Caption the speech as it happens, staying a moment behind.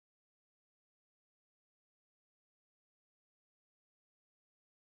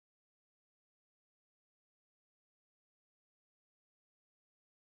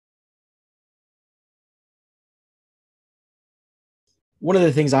one of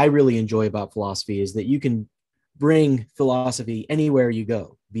the things I really enjoy about philosophy is that you can bring philosophy anywhere you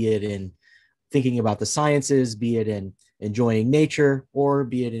go, be it in thinking about the sciences, be it in enjoying nature, or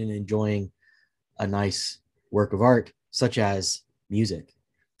be it in enjoying a nice work of art, such as music.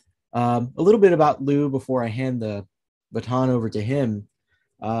 A little bit about Lou before I hand the baton over to him.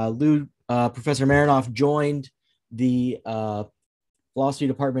 Professor Marinoff joined the philosophy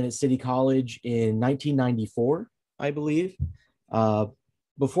department at City College in 1994, I believe. Uh,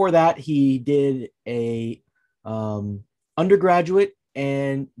 Before that, he did a undergraduate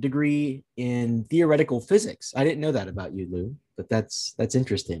and degree in theoretical physics. I didn't know that about you, Lou, but that's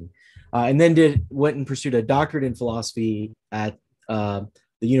interesting. And then went and pursued a doctorate in philosophy at the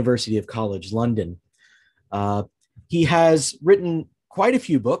University of College London. Uh, he has written quite a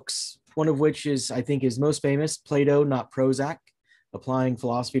few books, one of which is, I think, is most famous, Plato, Not Prozac, Applying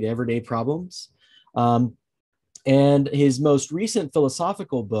Philosophy to Everyday Problems. And his most recent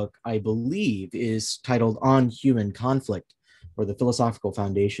philosophical book, I believe, is titled On Human Conflict, or the Philosophical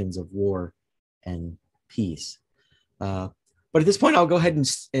Foundations of War and Peace. But at this point, I'll go ahead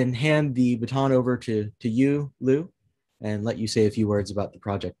and hand the baton over to you, Lou, and let you say a few words about the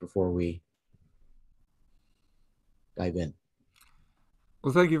project before we dive in.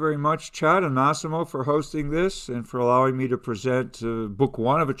 Well, thank you very much, Chad and Massimo, for hosting this and for allowing me to present book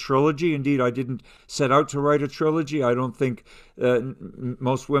one of a trilogy. Indeed, I didn't set out to write a trilogy. I don't think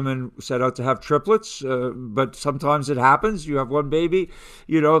most women set out to have triplets, but sometimes it happens. You have one baby,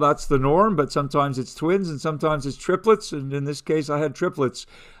 that's the norm, but sometimes it's twins and sometimes it's triplets. And in this case, I had triplets.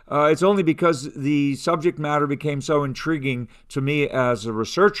 It's only because the subject matter became so intriguing to me as a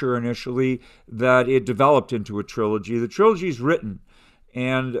researcher initially that it developed into a trilogy. The trilogy is written.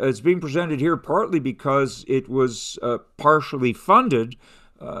 And it's being presented here partly because it was partially funded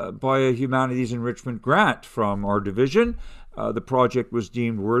by a humanities enrichment grant from our division. The project was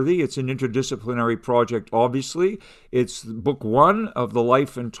deemed worthy. It's an interdisciplinary project, obviously. It's book one of the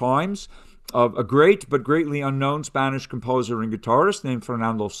life and times of a great but greatly unknown Spanish composer and guitarist named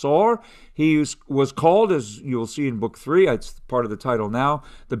Fernando Sor. He was called, as you'll see in book three, it's part of the title now,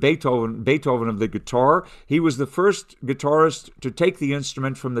 the Beethoven of the guitar. He was the first guitarist to take the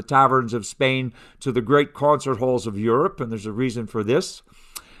instrument from the taverns of Spain to the great concert halls of Europe, and there's a reason for this.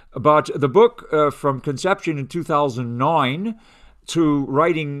 But the book, from conception in 2009 to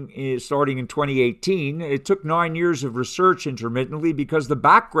writing starting in 2018, it took 9 years of research intermittently because the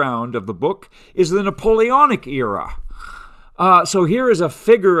background of the book is the Napoleonic era. So here is a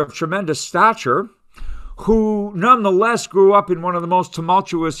figure of tremendous stature who nonetheless grew up in one of the most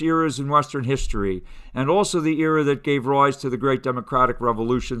tumultuous eras in Western history, and also the era that gave rise to the great democratic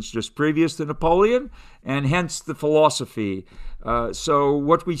revolutions just previous to Napoleon, and hence the philosophy. So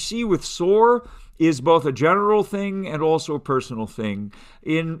what we see with Sor is both a general thing and also a personal thing.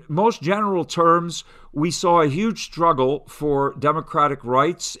 In most general terms, we saw a huge struggle for democratic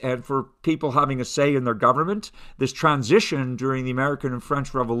rights and for people having a say in their government. This transition during the American and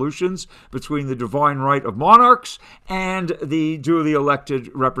French revolutions between the divine right of monarchs and the duly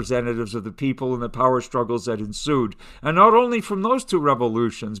elected representatives of the people and the power struggles that ensued. And not only from those two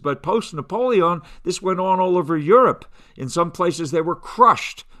revolutions, but post-Napoleon, this went on all over Europe. In some places, they were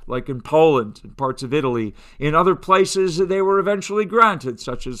crushed, like in Poland and parts of Italy. In other places, they were eventually granted,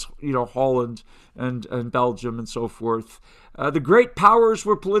 such as Holland and Belgium and so forth. The great powers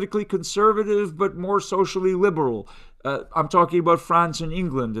were politically conservative, but more socially liberal. I'm talking about France and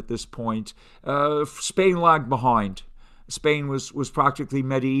England at this point. Spain lagged behind. Spain was practically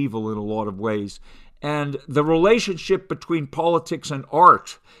medieval in a lot of ways. And the relationship between politics and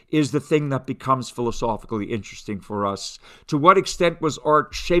art is the thing that becomes philosophically interesting for us. To what extent was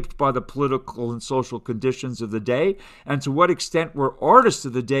art shaped by the political and social conditions of the day? And to what extent were artists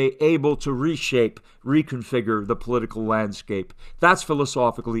of the day able to reshape, reconfigure the political landscape? That's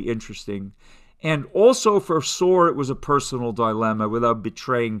philosophically interesting. And also for Sor, it was a personal dilemma. Without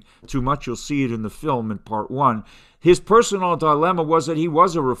betraying too much, you'll see it in the film in part one. His personal dilemma was that he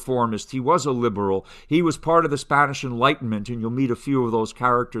was a reformist, he was a liberal, he was part of the Spanish Enlightenment, and you'll meet a few of those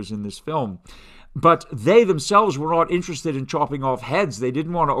characters in this film. But they themselves were not interested in chopping off heads. They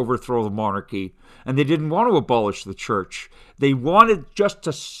didn't want to overthrow the monarchy, and they didn't want to abolish the church. They wanted just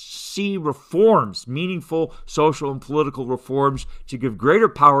to see reforms, meaningful social and political reforms, to give greater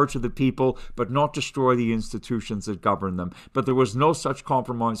power to the people, but not destroy the institutions that govern them. But there was no such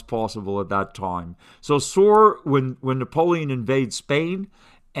compromise possible at that time. So Sor, when Napoleon invades Spain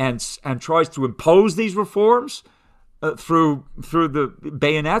and tries to impose these reforms, through the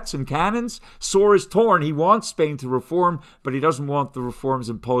bayonets and cannons. Sor is torn. He wants Spain to reform, but he doesn't want the reforms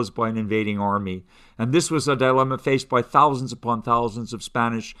imposed by an invading army. And this was a dilemma faced by thousands upon thousands of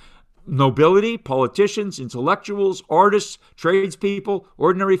Spanish nobility, politicians, intellectuals, artists, tradespeople,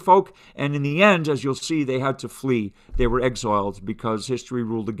 ordinary folk. And in the end, as you'll see, they had to flee. They were exiled because history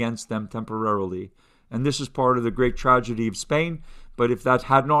ruled against them temporarily. And this is part of the great tragedy of Spain. But if that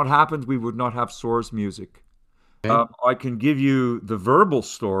had not happened, we would not have Sor's music. Okay. I can give you the verbal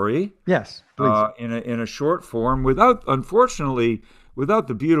story. Yes, please. In a short form, unfortunately, without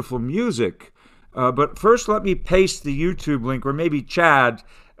the beautiful music. But first, let me paste the YouTube link, or maybe Chad,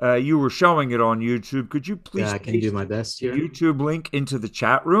 you were showing it on YouTube. Could you please Yeah, I can do my best here. YouTube link into the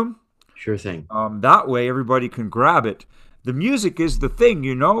chat room? Sure thing. That way, everybody can grab it. The music is the thing,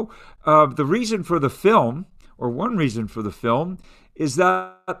 you know. The reason for the film, or one reason for the film, is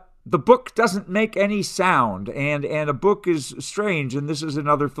that the book doesn't make any sound, and a book is strange, and this is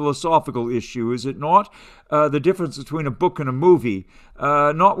another philosophical issue, is it not? The difference between a book and a movie,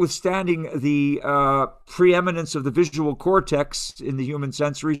 notwithstanding the preeminence of the visual cortex in the human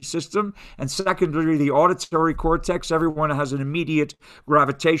sensory system, and secondly, the auditory cortex. Everyone has an immediate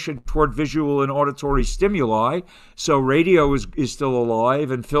gravitation toward visual and auditory stimuli, so radio is still alive,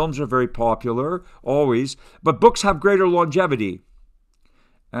 and films are very popular, always, but books have greater longevity.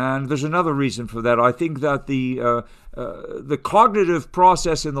 And there's another reason for that. I think that the cognitive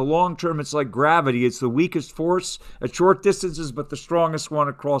process in the long term, it's like gravity. It's the weakest force at short distances, but the strongest one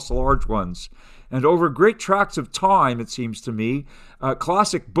across large ones. And over great tracts of time, it seems to me,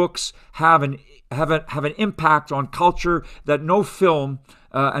 classic books have an impact on culture that no film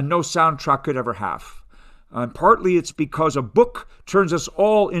and no soundtrack could ever have. And partly it's because a book turns us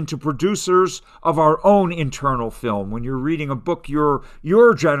all into producers of our own internal film. When you're reading a book, you're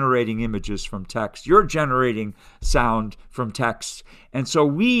generating images from text. You're generating sound from text. And so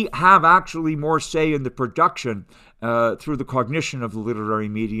we have actually more say in the production through the cognition of the literary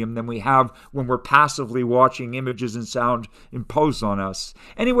medium than we have when we're passively watching images and sound imposed on us.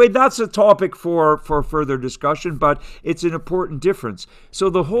 Anyway, that's a topic for further discussion, but it's an important difference. So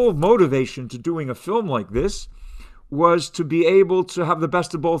the whole motivation to doing a film like this was to be able to have the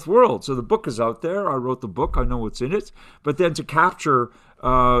best of both worlds. So the book is out there. I wrote the book. I know what's in it. But then to capture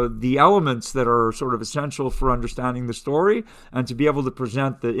the elements that are sort of essential for understanding the story and to be able to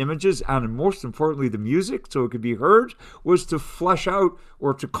present the images and, most importantly, the music so it could be heard was to flesh out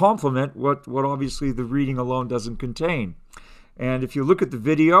or to complement what obviously the reading alone doesn't contain. And if you look at the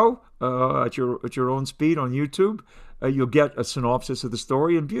video at your own speed on YouTube, you'll get a synopsis of the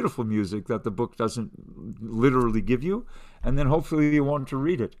story and beautiful music that the book doesn't literally give you. And then hopefully you want to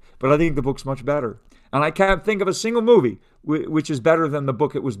read it. But I think the book's much better. And I can't think of a single movie which is better than the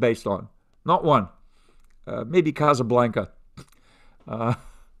book it was based on. Not one. Maybe Casablanca.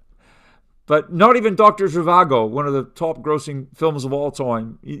 But not even Dr. Zhivago, one of the top grossing films of all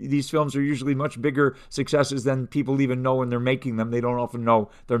time. These films are usually much bigger successes than people even know when they're making them. They don't often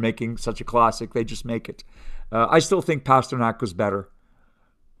know they're making such a classic. They just make it. I still think Pasternak was better,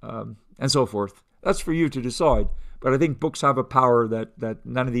 and so forth. That's for you to decide. But I think books have a power that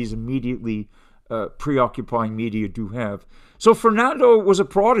none of these immediately preoccupying media do have. So Fernando was a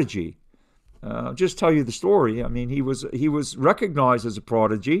prodigy. I'll just tell you the story. I mean, he was recognized as a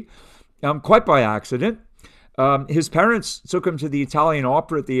prodigy, quite by accident. His parents took him to the Italian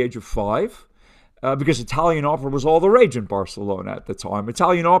opera at the age of 5. Because Italian opera was all the rage in Barcelona at the time.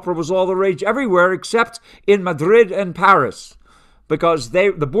 Italian opera was all the rage everywhere except in Madrid and Paris, because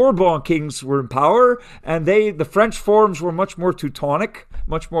the Bourbon kings were in power, and the French forms were much more Teutonic,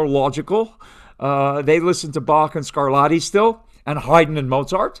 much more logical. They listened to Bach and Scarlatti still, and Haydn and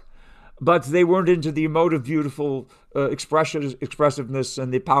Mozart, but they weren't into the emotive, beautiful expressiveness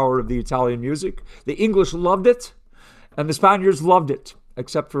and the power of the Italian music. The English loved it, and the Spaniards loved it,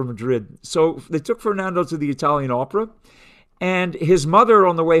 except for Madrid. So they took Fernando to the Italian opera, and his mother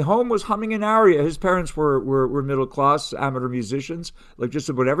on the way home was humming an aria. His parents were middle-class amateur musicians, like just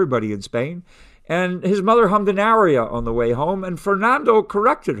about everybody in Spain. And his mother hummed an aria on the way home, and Fernando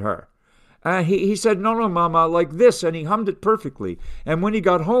corrected her. He said, no, mama, like this, and he hummed it perfectly. And when he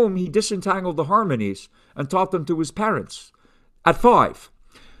got home, he disentangled the harmonies and taught them to his parents at 5.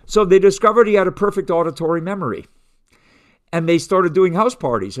 So they discovered he had a perfect auditory memory. And they started doing house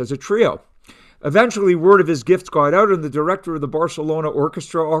parties as a trio. Eventually, word of his gifts got out, and the director of the Barcelona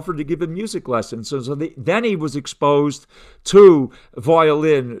orchestra offered to give him music lessons. So then he was exposed to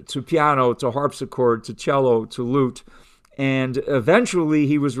violin, to piano, to harpsichord, to cello, to lute. And eventually,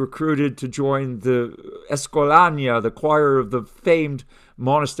 he was recruited to join the Escolania, the choir of the famed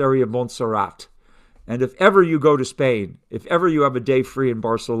monastery of Montserrat. And if ever you go to Spain, if ever you have a day free in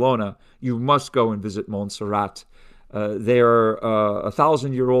Barcelona, you must go and visit Montserrat. They are a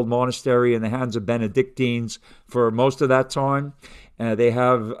 1,000-year-old monastery in the hands of Benedictines for most of that time. They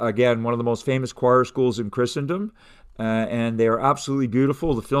have, again, one of the most famous choir schools in Christendom, and they are absolutely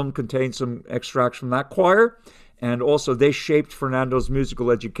beautiful. The film contains some extracts from that choir, and also they shaped Fernando's musical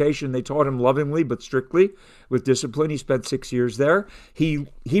education. They taught him lovingly but strictly, with discipline. He spent 6 years there. He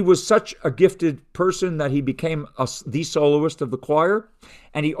was such a gifted person that he became the soloist of the choir,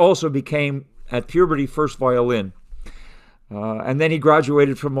 and he also became, at puberty, first violin. And then he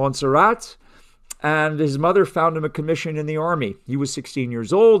graduated from Montserrat, and his mother found him a commission in the army. He was 16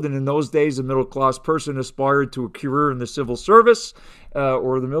 years old, and in those days, a middle-class person aspired to a career in the civil service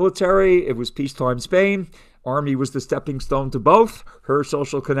or the military. It was peacetime Spain. Army was the stepping stone to both. Her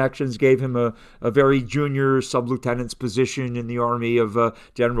social connections gave him a very junior sub-lieutenant's position in the army of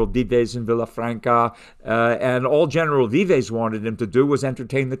General Vives in Villafranca, and all General Vives wanted him to do was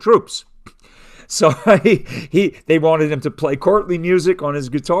entertain the troops. So they wanted him to play courtly music on his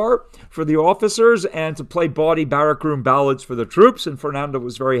guitar for the officers and to play bawdy barrack room ballads for the troops, and Fernando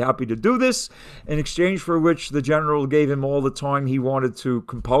was very happy to do this, in exchange for which the general gave him all the time he wanted to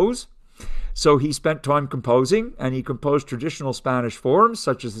compose. So he spent time composing, and he composed traditional Spanish forms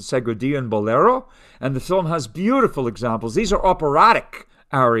such as the seguidilla and bolero, and the film has beautiful examples. These are operatic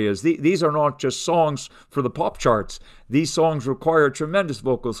arias. These are not just songs for the pop charts. These songs require tremendous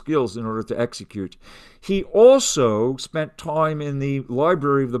vocal skills in order to execute. He also spent time in the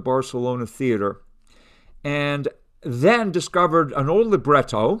library of the Barcelona Theatre and then discovered an old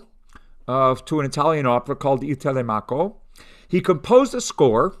libretto to an Italian opera called Il Telemaco. He composed a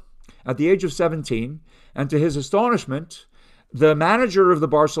score at the age of 17, and to his astonishment, the manager of the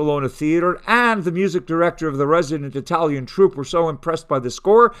Barcelona Theatre and the music director of the resident Italian troupe were so impressed by the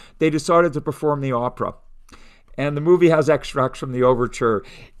score, they decided to perform the opera. And the movie has extracts from the overture.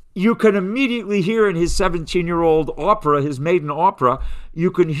 You can immediately hear in his 17-year-old opera, his maiden opera, you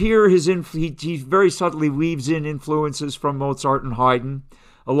can hear he very subtly weaves in influences from Mozart and Haydn,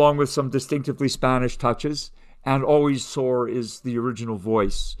 along with some distinctively Spanish touches, and always Sor is the original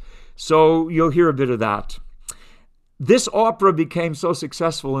voice. So you'll hear a bit of that. This opera became so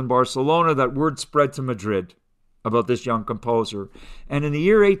successful in Barcelona that word spread to Madrid about this young composer. And in the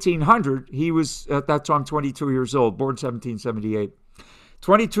year 1800, he was at that time 22 years old, born 1778.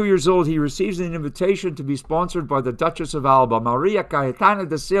 22 years old, he receives an invitation to be sponsored by the Duchess of Alba, Maria Cayetana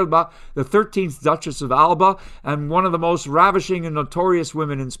de Silva, the 13th Duchess of Alba, and one of the most ravishing and notorious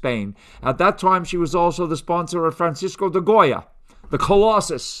women in Spain. At that time, she was also the sponsor of Francisco de Goya, the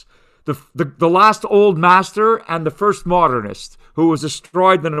Colossus, the last old master and the first modernist, who was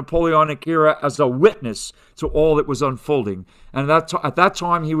astride the Napoleonic era as a witness to all that was unfolding. And at that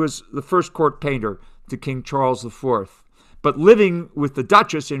time, he was the first court painter to King Charles IV, but living with the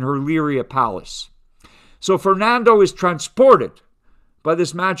Duchess in her Liria Palace. So Fernando is transported by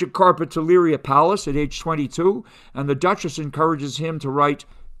this magic carpet to Liria Palace at age 22, and the Duchess encourages him to write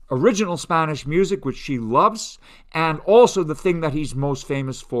original Spanish music, which she loves, and also the thing that he's most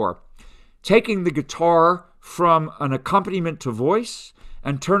famous for, taking the guitar from an accompaniment to voice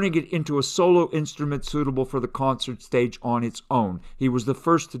and turning it into a solo instrument suitable for the concert stage on its own. He was the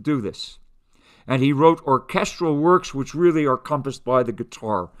first to do this. And he wrote orchestral works which really are compassed by the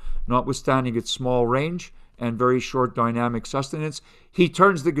guitar, notwithstanding its small range and very short dynamic sustenance. He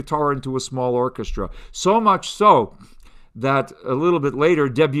turns the guitar into a small orchestra. So much so that a little bit later,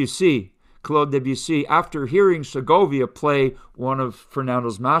 Claude Debussy, after hearing Segovia play one of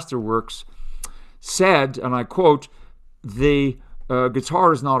Fernando's masterworks, said, and I quote, "The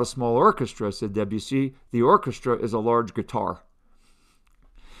guitar is not a small orchestra," said Debussy. "The orchestra is a large guitar."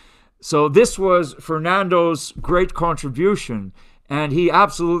 So this was Fernando's great contribution, and he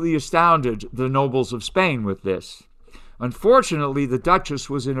absolutely astounded the nobles of Spain with this. Unfortunately, the Duchess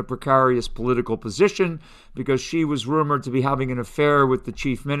was in a precarious political position because she was rumored to be having an affair with the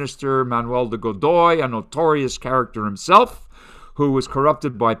chief minister, Manuel de Godoy, a notorious character himself, who was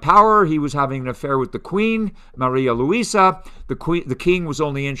corrupted by power. He was having an affair with the queen, Maria Luisa. The king was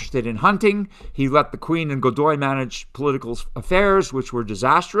only interested in hunting. He let the queen and Godoy manage political affairs, which were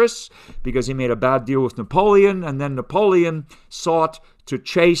disastrous because he made a bad deal with Napoleon, and then Napoleon sought to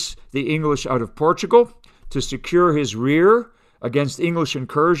chase the English out of Portugal to secure his rear against English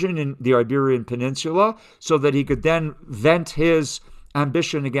incursion in the Iberian Peninsula so that he could then vent his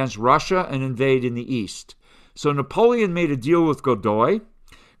ambition against Russia and invade in the east. So Napoleon made a deal with Godoy.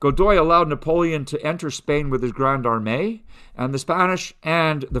 Godoy allowed Napoleon to enter Spain with his Grand Armée, and the Spanish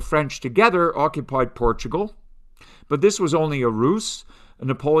and the French together occupied Portugal. But this was only a ruse.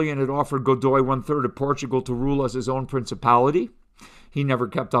 Napoleon had offered Godoy 1/3 of Portugal to rule as his own principality. He never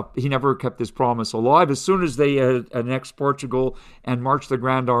kept his promise alive. As soon as they had annexed Portugal and marched the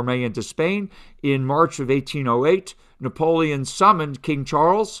Grand Armée into Spain, in March of 1808, Napoleon summoned King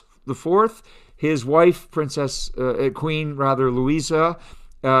Charles IV, his wife, Queen Louisa,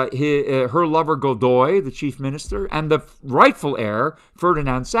 her lover Godoy, the chief minister, and the rightful heir,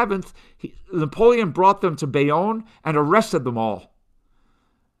 Ferdinand VII. Napoleon brought them to Bayonne and arrested them all.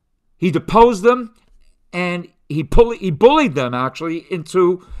 He deposed them, and he bullied them, actually,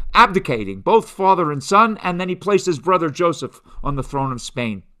 into abdicating, both father and son, and then he placed his brother Joseph on the throne of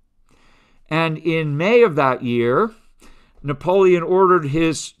Spain. And in May of that year, Napoleon ordered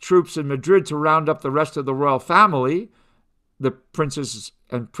his troops in Madrid to round up the rest of the royal family, the princes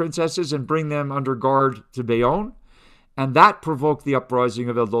and princesses, and bring them under guard to Bayonne. And that provoked the uprising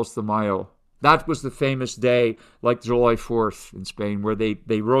of El 2 de Mayo. That was the famous day, like July 4th in Spain, where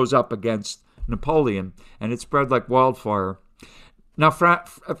they rose up against Napoleon, and it spread like wildfire. Now,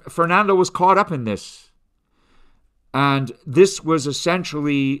 Fernando was caught up in this, and this was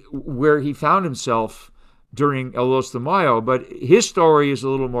essentially where he found himself during El 2 de Mayo, but his story is a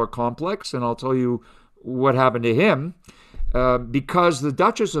little more complex, and I'll tell you what happened to him, because the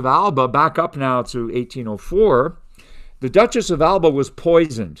Duchess of Alba, back up now to 1804, the Duchess of Alba was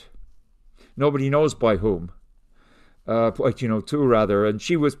poisoned. Nobody knows by whom. 1802 rather, and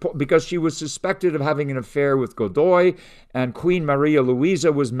because she was suspected of having an affair with Godoy, and Queen Maria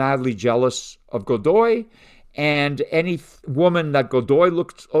Louisa was madly jealous of Godoy, and any woman that Godoy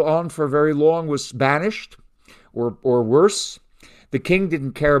looked on for very long was banished, or worse. The king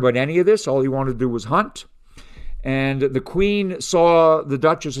didn't care about any of this. All he wanted to do was hunt, and the queen saw the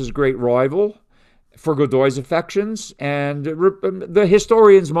Duchess as a great rival for Godoy's affections, and the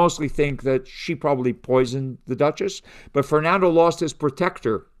historians mostly think that she probably poisoned the Duchess, but Fernando lost his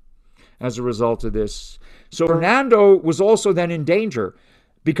protector as a result of this. So Fernando was also then in danger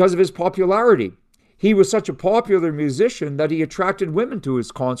because of his popularity. He was such a popular musician that he attracted women to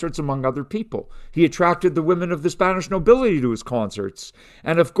his concerts, among other people. He attracted the women of the Spanish nobility to his concerts.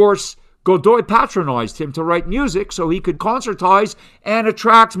 And of course, Godoy patronized him to write music so he could concertize and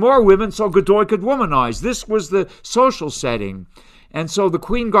attract more women so Godoy could womanize. This was the social setting. And so the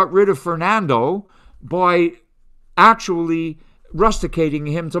queen got rid of Fernando by actually rusticating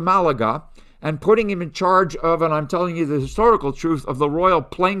him to Malaga and putting him in charge of, and I'm telling you the historical truth, of the Royal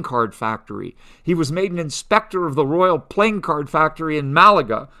Playing Card Factory. He was made an inspector of the Royal Playing Card Factory in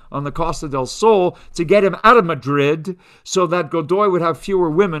Malaga on the Costa del Sol to get him out of Madrid so that Godoy would have fewer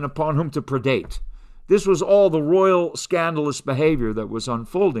women upon whom to predate. This was all the royal scandalous behavior that was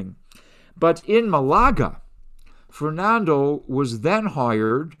unfolding. But in Malaga, Fernando was then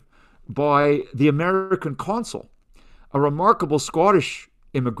hired by the American consul, a remarkable Scottish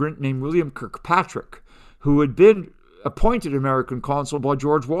immigrant named William Kirkpatrick, who had been appointed American consul by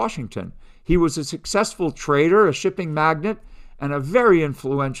George Washington. He was a successful trader, a shipping magnate, and a very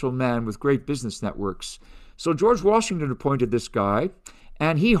influential man with great business networks. So George Washington appointed this guy,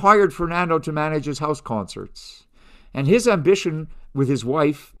 and he hired Fernando to manage his house concerts. And his ambition with his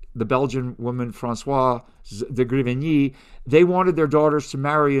wife, the Belgian woman Françoise de Grivigny, they wanted their daughters to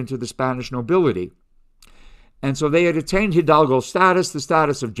marry into the Spanish nobility. And so they had attained Hidalgo status, the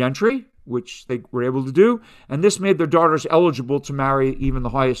status of gentry, which they were able to do, and this made their daughters eligible to marry even the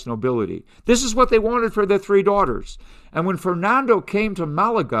highest nobility. This is what they wanted for their three daughters. And when Fernando came to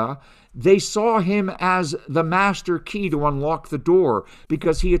Malaga, they saw him as the master key to unlock the door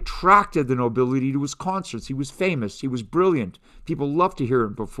because he attracted the nobility to his concerts. He was famous. He was brilliant. People loved to hear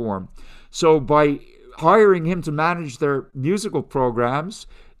him perform. So by hiring him to manage their musical programs,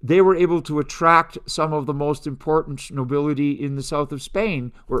 they were able to attract some of the most important nobility in the south of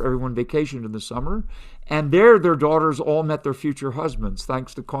Spain, where everyone vacationed in the summer. And there, their daughters all met their future husbands,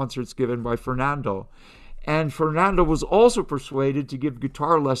 thanks to concerts given by Fernando. And Fernando was also persuaded to give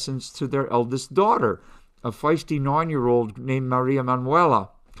guitar lessons to their eldest daughter, a feisty 9-year-old named Maria Manuela,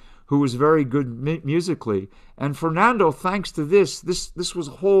 who was very good musically. And Fernando, thanks to this was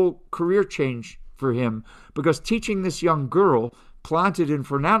a whole career change for him, because teaching this young girl planted in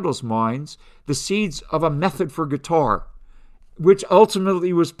Fernando's minds the seeds of a method for guitar, which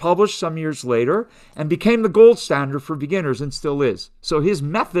ultimately was published some years later and became the gold standard for beginners and still is. So his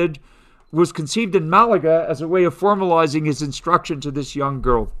method was conceived in Malaga as a way of formalizing his instruction to this young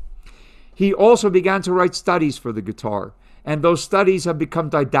girl. He also began to write studies for the guitar, and those studies have become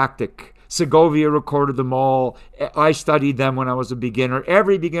didactic. Segovia recorded them all. I studied them when I was a beginner.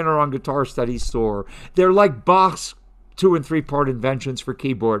 Every beginner on Guitar Studies Soar. They're like Bach's 2- and 3-part inventions for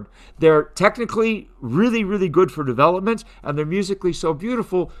keyboard. They're technically really, really good for development, and they're musically so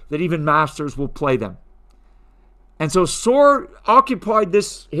beautiful that even masters will play them. And so Sor occupied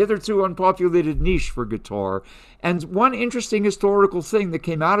this hitherto unpopulated niche for guitar. And one interesting historical thing that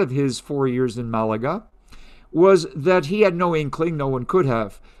came out of his 4 years in Malaga was that he had no inkling, no one could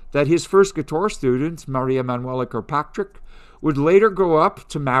have, that his first guitar student, Maria Manuela Kirkpatrick, would later grow up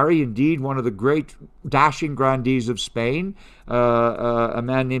to marry, indeed, one of the great dashing grandees of Spain, a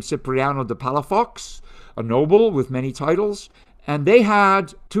man named Cipriano de Palafox, a noble with many titles. And they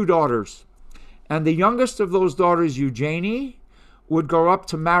had 2 daughters. And the youngest of those daughters, Eugenie, would grow up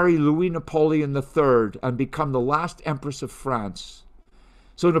to marry Louis Napoleon III and become the last Empress of France.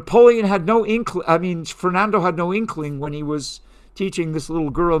 So Napoleon had no inkling, Fernando had no inkling when he was teaching this little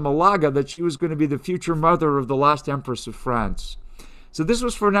girl in Malaga that she was going to be the future mother of the last Empress of France. So this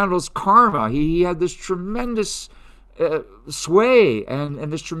was Fernando's karma. He had this tremendous sway and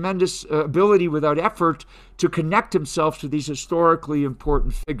this tremendous ability without effort to connect himself to these historically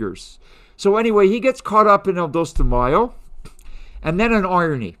important figures. So anyway, he gets caught up in El Dos de Mayo, and then an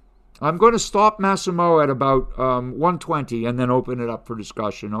irony. I'm going to stop Massimo at about 1:20 and then open it up for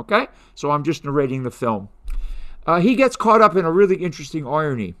discussion, okay? So I'm just narrating the film. He gets caught up in a really interesting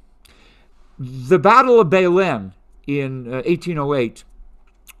irony. The Battle of Belen in 1808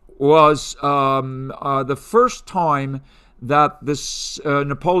 was the first time that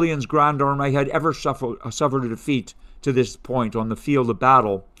Napoleon's Grand Army had ever suffered a defeat to this point on the field of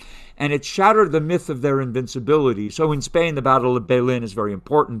battle. And it shattered the myth of their invincibility. So in Spain, the Battle of Belen is very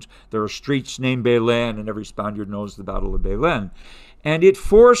important. There are streets named Belen, and every Spaniard knows the Battle of Belen. And it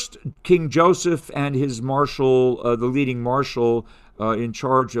forced King Joseph and his marshal, the leading marshal in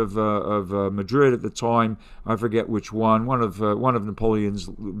charge of Madrid at the time, I forget which one of Napoleon's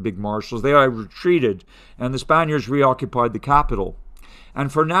big marshals. They retreated, and the Spaniards reoccupied the capital.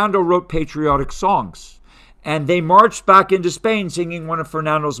 And Fernando wrote patriotic songs. And they marched back into Spain singing one of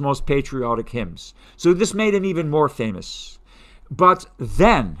Fernando's most patriotic hymns. So this made him even more famous. But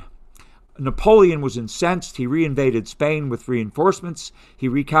then Napoleon was incensed. He reinvaded Spain with reinforcements. He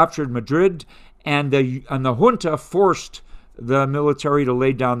recaptured Madrid, and the junta forced the military to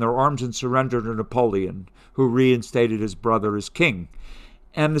lay down their arms and surrender to Napoleon, who reinstated his brother as king.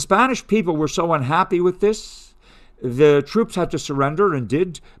 And the Spanish people were so unhappy with this. The troops had to surrender and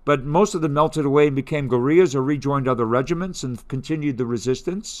did, but most of them melted away and became guerrillas or rejoined other regiments and continued the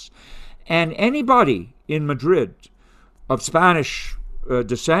resistance. And anybody in Madrid of Spanish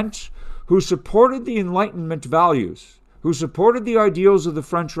descent who supported the Enlightenment values, who supported the ideals of the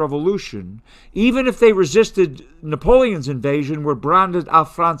French Revolution, even if they resisted Napoleon's invasion, were branded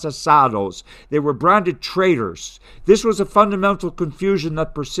afrancesados. They were branded traitors. This was a fundamental confusion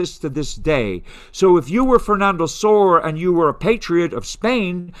that persists to this day. So if you were Fernando Sor and you were a patriot of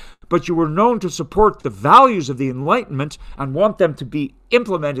Spain, but you were known to support the values of the Enlightenment and want them to be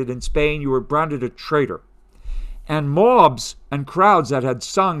implemented in Spain, you were branded a traitor. And mobs and crowds that had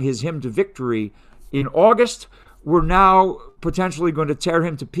sung his hymn to victory in August were now potentially going to tear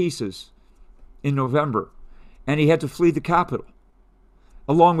him to pieces in November. And he had to flee the capital,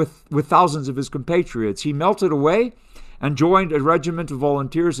 along with thousands of his compatriots. He melted away and joined a regiment of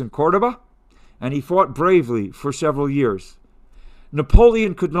volunteers in Cordoba, and he fought bravely for several years.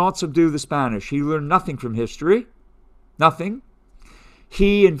 Napoleon could not subdue the Spanish. He learned nothing from history. Nothing.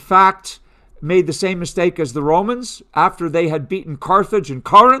 He, in fact, made the same mistake as the Romans after they had beaten Carthage and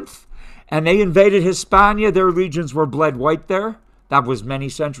Corinth, and they invaded Hispania. Their legions were bled white there. That was many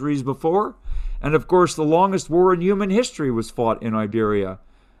centuries before. And of course, the longest war in human history was fought in Iberia,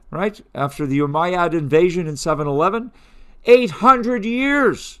 right? After the Umayyad invasion in 711, 800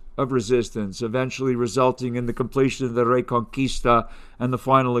 years of resistance, eventually resulting in the completion of the Reconquista and the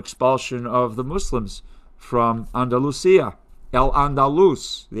final expulsion of the Muslims from Andalusia, El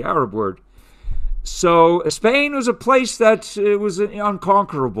Andalus, the Arab word. So Spain was a place that was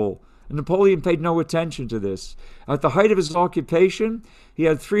unconquerable. Napoleon paid no attention to this. At the height of his occupation, he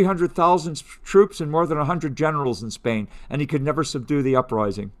had 300,000 troops and more than 100 generals in Spain, and he could never subdue the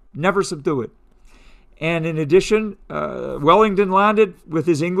uprising. Never subdue it. And in addition, Wellington landed with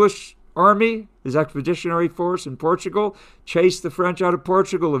his English army, his expeditionary force in Portugal, chased the French out of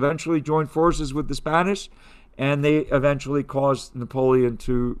Portugal, eventually joined forces with the Spanish, and they eventually caused Napoleon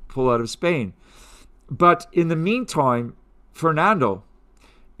to pull out of Spain. But in the meantime, Fernando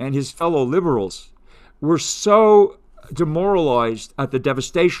and his fellow liberals were so demoralized at the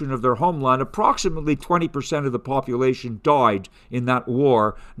devastation of their homeland. Approximately 20% of the population died in that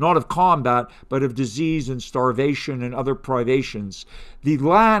war, not of combat, but of disease and starvation and other privations. The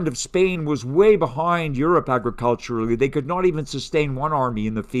land of Spain was way behind Europe agriculturally. They could not even sustain one army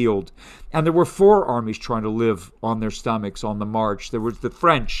in the field. And there were four armies trying to live on their stomachs on the march. There was the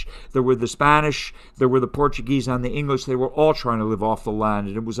French, there were the Spanish, there were the Portuguese and the English. They were all trying to live off the land,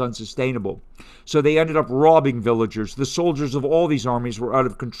 and it was unsustainable. So they ended up robbing villagers. The soldiers of all these armies were out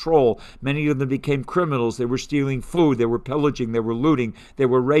of control. Many of them became criminals. They were stealing food. They were pillaging. They were looting. They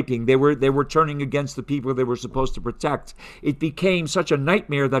were raping. They were turning against the people they were supposed to protect. It became such a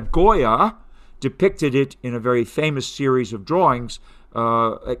nightmare that Goya depicted it in a very famous series of drawings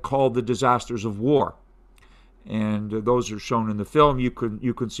called The Disasters of War. And those are shown in the film. You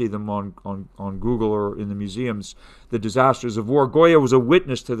can see them on Google or in the museums. The Disasters of War. Goya was a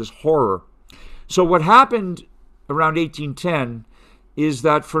witness to this horror. So what happened around 1810 is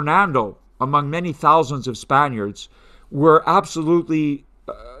that Fernando, among many thousands of Spaniards, were absolutely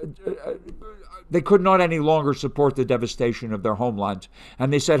they could not any longer support the devastation of their homeland.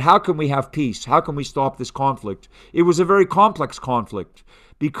 And they said, how can we have peace? How can we stop this conflict? It was a very complex conflict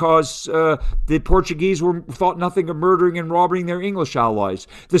because the Portuguese thought nothing of murdering and robbing their English allies.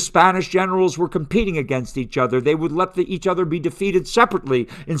 The Spanish generals were competing against each other. They would let each other be defeated separately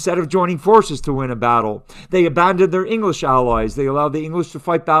instead of joining forces to win a battle. They abandoned their English allies. They allowed the English to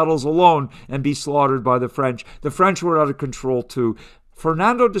fight battles alone and be slaughtered by the French. The French were out of control too.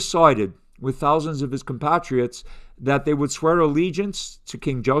 Fernando decided, with thousands of his compatriots, that they would swear allegiance to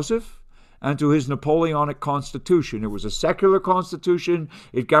King Joseph and to his Napoleonic constitution. It was a secular constitution.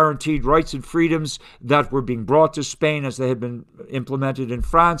 It guaranteed rights and freedoms that were being brought to Spain as they had been implemented in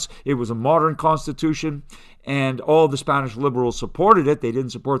France. It was a modern constitution, and all the Spanish liberals supported it. They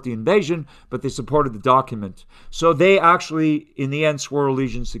didn't support the invasion, but they supported the document. So they actually, in the end, swore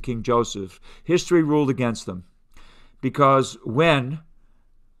allegiance to King Joseph. History ruled against them, because when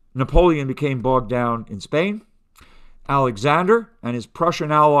Napoleon became bogged down in Spain, Alexander and his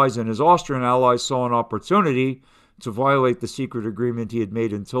Prussian allies and his Austrian allies saw an opportunity to violate the secret agreement he had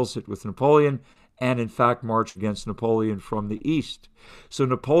made in Tilsit with Napoleon and, in fact, march against Napoleon from the east. So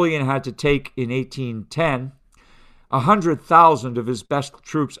Napoleon had to take, in 1810, 100,000 of his best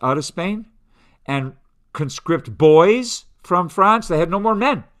troops out of Spain and conscript boys from France. They had no more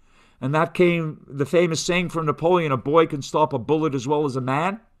men. And that came the famous saying from Napoleon, a boy can stop a bullet as well as a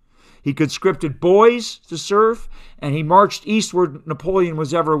man. He conscripted boys to serve, and he marched eastward. Napoleon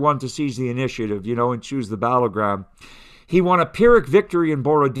was ever one to seize the initiative, and choose the battleground. He won a Pyrrhic victory in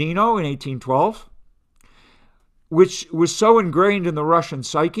Borodino in 1812, which was so ingrained in the Russian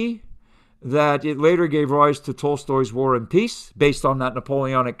psyche that it later gave rise to Tolstoy's War and Peace, based on that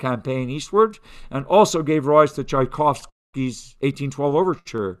Napoleonic campaign eastward, and also gave rise to Tchaikovsky's 1812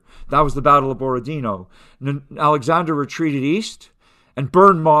 overture. That was the Battle of Borodino. Alexander retreated east and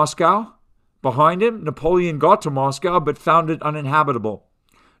burned Moscow behind him. Napoleon got to Moscow but found it uninhabitable.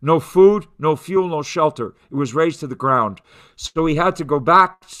 No food, no fuel, no shelter. It was razed to the ground. So he had to go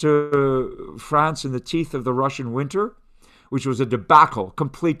back to France in the teeth of the Russian winter, which was a debacle,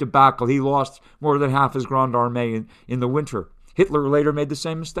 complete debacle. He lost more than half his Grande Armée in the winter. Hitler later made the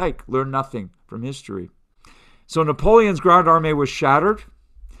same mistake, learned nothing from history. So Napoleon's Grande Armée was shattered,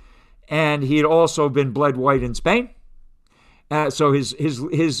 and he had also been bled white in Spain. So his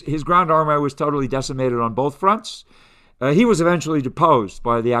Grande Armée was totally decimated on both fronts. He was eventually deposed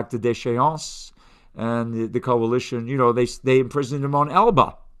by the Acte de Déchéance and the coalition. They imprisoned him on Elba.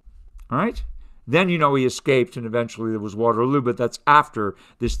 All right? Then, he escaped, and eventually there was Waterloo, but that's after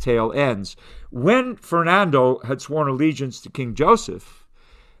this tale ends. When Fernando had sworn allegiance to King Joseph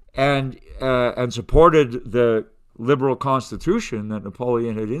and supported the liberal constitution that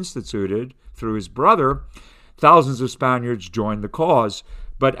Napoleon had instituted through his brother, thousands of Spaniards joined the cause.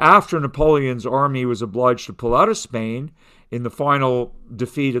 But after Napoleon's army was obliged to pull out of Spain in the final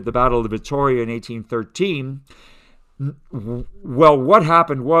defeat at the Battle of Vittoria in 1813, what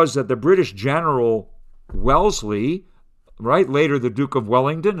happened was that the British general Wellesley, later the Duke of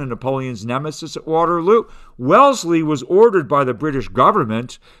Wellington and Napoleon's nemesis at Waterloo, Wellesley was ordered by the British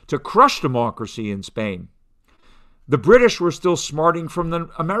government to crush democracy in Spain. The British were still smarting from the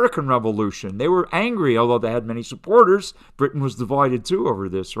American Revolution. They were angry, although they had many supporters. Britain was divided too over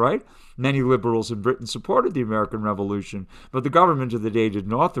this, right? Many liberals in Britain supported the American Revolution, but the government of the day did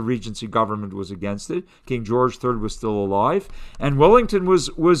not. The Regency government was against it. King George III was still alive, and Wellington was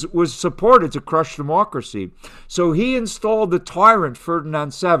supported to crush democracy. So he installed the tyrant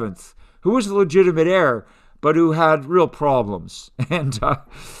Ferdinand VII, who was the legitimate heir, but who had real problems and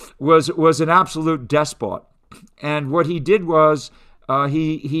was an absolute despot. And what he did was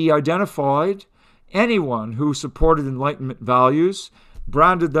he identified anyone who supported Enlightenment values,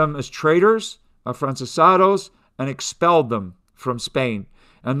 branded them as traitors, afrancesados, and expelled them from Spain.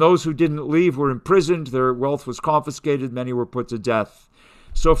 And those who didn't leave were imprisoned, their wealth was confiscated, many were put to death.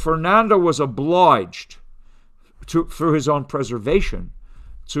 So Fernando was obliged, through his own preservation,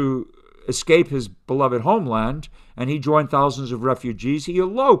 to escape his beloved homeland, and he joined thousands of refugees. He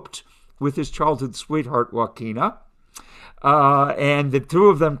eloped with his childhood sweetheart, Joaquina, and the two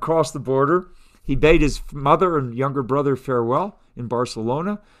of them crossed the border. He bade his mother and younger brother farewell in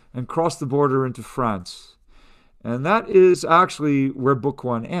Barcelona and crossed the border into France. And that is actually where Book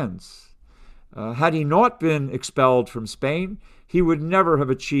One ends. Had he not been expelled from Spain, he would never have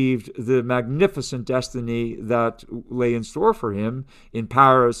achieved the magnificent destiny that lay in store for him in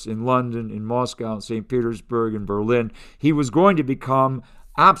Paris, in London, in Moscow, in St. Petersburg, in Berlin. He was going to become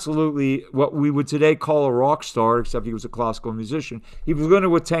absolutely what we would today call a rock star, except he was a classical musician. He was going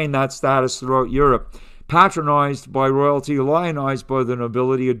to attain that status throughout Europe, patronized by royalty, lionized by the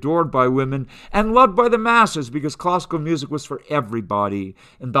nobility, adored by women, and loved by the masses, because classical music was for everybody.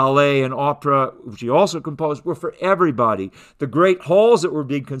 And ballet and opera, which he also composed, were for everybody. The great halls that were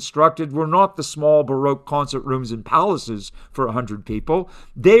being constructed were not the small Baroque concert rooms in palaces for 100 people.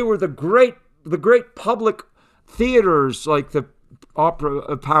 They were the great public theaters, like the Opera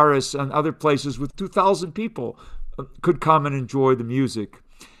of Paris and other places, with 2,000 people could come and enjoy the music.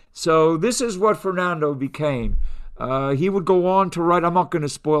 So this is what Fernando became. He would go on to write, I'm not going to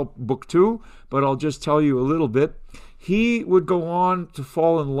spoil Book Two, but I'll just tell you a little bit. He would go on to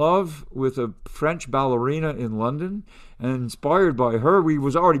fall in love with a French ballerina in London, and inspired by her,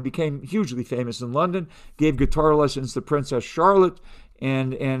 he became hugely famous in London, gave guitar lessons to Princess Charlotte,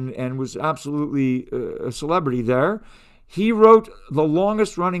 and was absolutely a celebrity there. He wrote the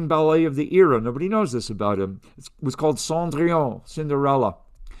longest running ballet of the era. Nobody knows this about him. It was called Cendrillon, Cinderella.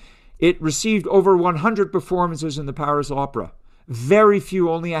 It received over 100 performances in the Paris Opera. Very few,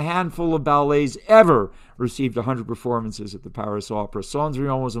 only a handful of ballets ever received 100 performances at the Paris Opera.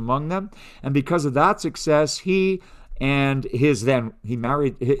 Cendrillon was among them. And because of that success, he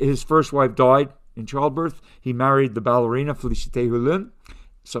married, his first wife died in childbirth. He married the ballerina Félicité Hulin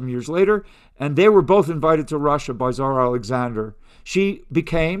some years later, and they were both invited to Russia by Tsar Alexander. She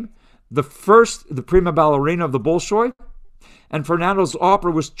became the prima ballerina of the Bolshoi, and Fernando's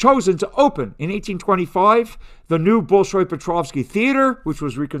opera was chosen to open in 1825 the new Bolshoi Petrovsky Theater, which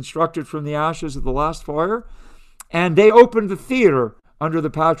was reconstructed from the ashes of the last fire, and they opened the theater under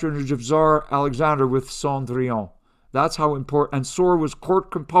the patronage of Tsar Alexander with Cendrillon. That's how important, and Sor was court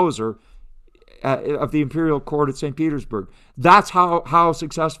composer of the imperial court at St. Petersburg. That's how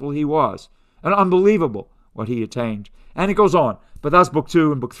successful he was. And unbelievable what he attained. And it goes on. But that's Book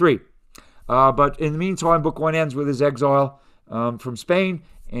Two and Book Three. But in the meantime, Book One ends with his exile from Spain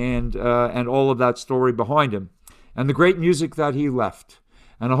and all of that story behind him. And the great music that he left.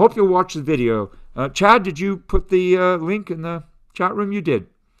 And I hope you'll watch the video. Chad, did you put the link in the chat room? You did.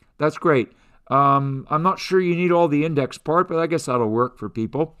 That's great. I'm not sure you need all the index part, but I guess that'll work for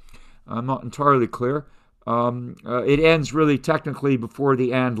people. I'm not entirely clear. It ends really technically before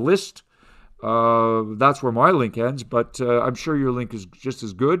the and list. That's where my link ends, but I'm sure your link is just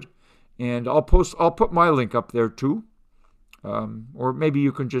as good. And I'll put my link up there too. Or maybe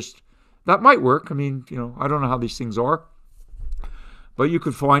you can that might work. I mean, I don't know how these things are. But you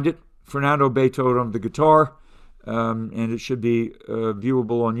could find it, Fernando Beethoven on the guitar, and it should be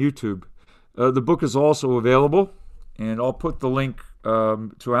viewable on YouTube. The book is also available, and I'll put the link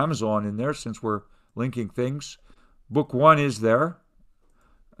to Amazon in there since we're linking things. Book One is there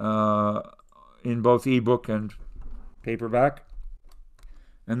in both ebook and paperback.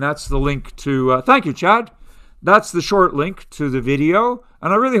 And that's the link to, thank you, Chad. That's the short link to the video,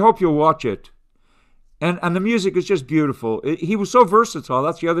 and I really hope you'll watch it. And the music is just beautiful. He was so versatile.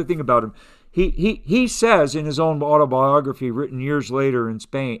 That's the other thing about him. He says in his own autobiography, written years later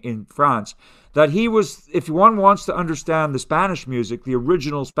in France, that he was, if one wants to understand the Spanish music, the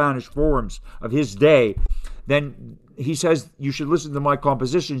original Spanish forms of his day, then he says you should listen to my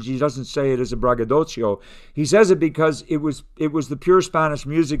compositions. He doesn't say it as a braggadocio. He says it because it was the pure Spanish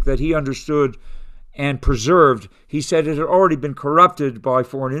music that he understood and preserved. He said it had already been corrupted by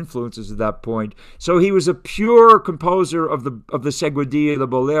foreign influences at that point. So he was a pure composer of the seguidilla, the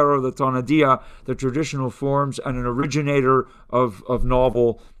bolero, the tonadilla, the traditional forms, and an originator of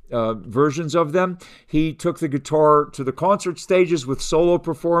novel versions of them. He took the guitar to the concert stages with solo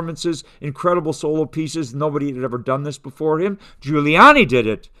performances, incredible solo pieces. Nobody had ever done this before him. Giuliani did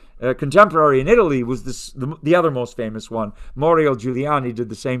it. Contemporary in Italy was the other most famous one. Mario Giuliani did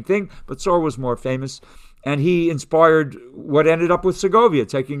the same thing, but Sor was more famous. And he inspired what ended up with Segovia,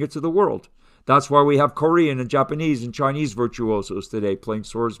 taking it to the world. That's why we have Korean and Japanese and Chinese virtuosos today playing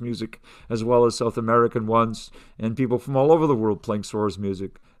Sor's music, as well as South American ones, and people from all over the world playing Sor's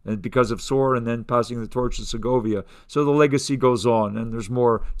music. And because of Sor, and then passing the torch to Segovia. So the legacy goes on, and there's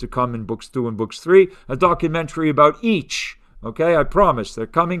more to come in books 2 and books 3. A documentary about each. Okay, I promise they're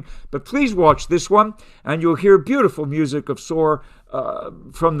coming. But please watch this one, and you'll hear beautiful music of Sor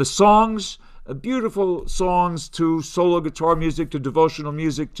from the songs, beautiful songs, to solo guitar music, to devotional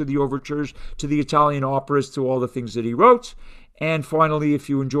music, to the overtures, to the Italian operas, to all the things that he wrote. And finally, if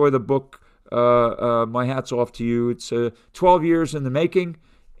you enjoy the book, my hat's off to you. It's 12 years in the making,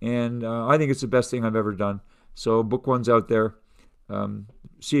 and I think it's the best thing I've ever done. So book 1's out there.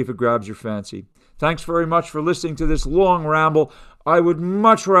 See if it grabs your fancy. Thanks very much for listening to this long ramble. I would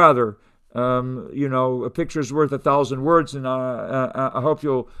much rather, a picture's worth 1,000 words, and I hope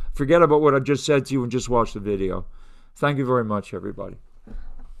you'll forget about what I just said to you and just watch the video. Thank you very much, everybody.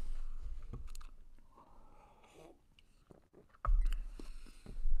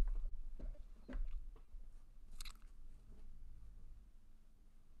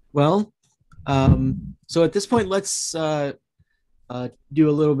 Well, so at this point, let's do a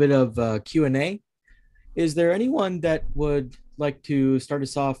little bit of Q&A. Is there anyone that would like to start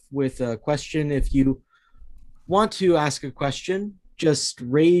us off with a question? If you want to ask a question, just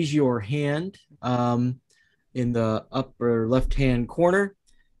raise your hand in the upper left-hand corner.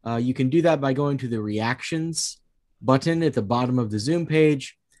 You can do that by going to the reactions button at the bottom of the Zoom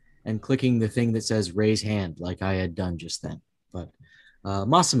page and clicking the thing that says raise hand, like I had done just then. But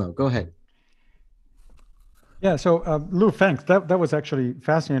Massimo, go ahead. Yeah, so Lou, thanks. That was actually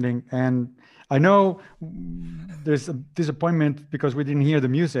fascinating. And I know there's a disappointment because we didn't hear the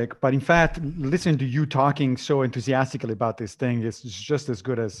music, but in fact, listening to you talking so enthusiastically about this thing is just as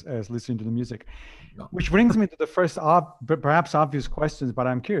good as listening to the music. No. Which brings me to the first, perhaps obvious questions, but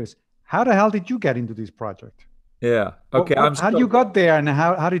I'm curious. How the hell did you get into this project? Yeah, okay. How you got there, and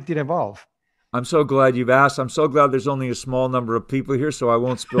how did it evolve? I'm so glad you've asked. I'm so glad there's only a small number of people here, so I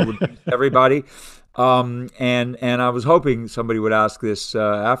won't spill the beans to everybody. And I was hoping somebody would ask this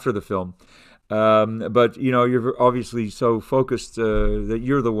after the film. But, you're obviously so focused that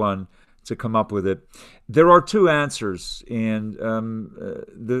you're the one to come up with it. There are 2 answers, and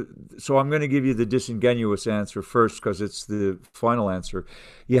so I'm going to give you the disingenuous answer first because it's the final answer.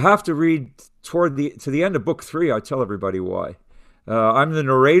 You have to read to the end of book 3. I tell everybody why. I'm the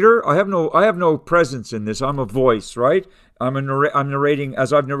narrator. I have no presence in this. I'm a voice, right? I'm narrating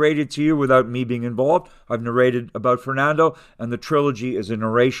as I've narrated to you without me being involved. I've narrated about Fernando, and the trilogy is a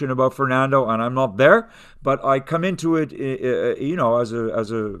narration about Fernando, and I'm not there. But I come into it, as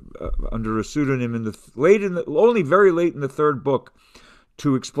under a pseudonym only very late in the 3rd book,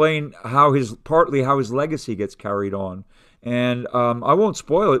 to explain how his legacy gets carried on. And I won't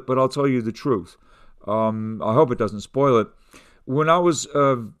spoil it, but I'll tell you the truth. I hope it doesn't spoil it. When I was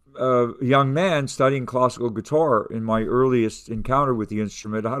a young man studying classical guitar, in my earliest encounter with the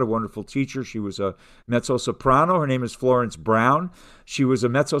instrument, I had a wonderful teacher. She was a mezzo-soprano. Her name is Florence Brown. She was a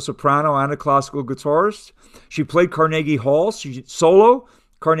mezzo-soprano and a classical guitarist. She played Carnegie Hall. She solo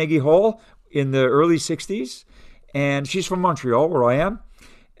Carnegie Hall in the early 60s. And she's from Montreal, where I am.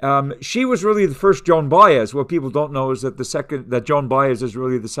 She was really the first Joan Baez. What people don't know is that Joan Baez is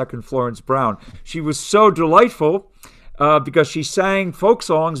really the second Florence Brown. She was so delightful because she sang folk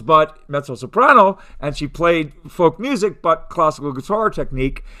songs but mezzo-soprano, and she played folk music but classical guitar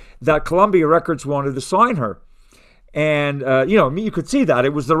technique, that Columbia Records wanted to sign her. And, you could see that.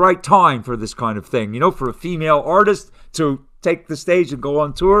 It was the right time for this kind of thing, for a female artist to take the stage and go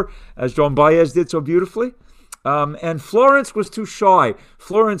on tour, as Joan Baez did so beautifully. And Florence was too shy.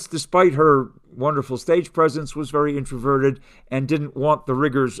 Florence, despite her wonderful stage presence, was very introverted and didn't want the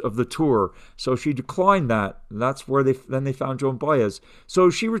rigors of the tour. So she declined that. And that's where they found Joan Baez. So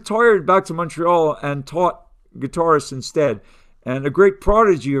she retired back to Montreal and taught guitarists instead. And a great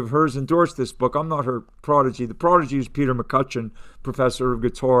prodigy of hers endorsed this book. I'm not her prodigy. The prodigy is Peter McCutcheon, professor of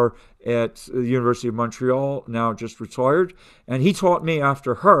guitar at the University of Montreal, now just retired. And he taught me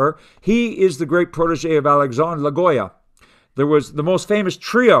after her. He is the great protege of Alexandre Lagoya. There was the most famous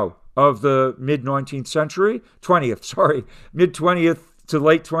trio of the mid-20th to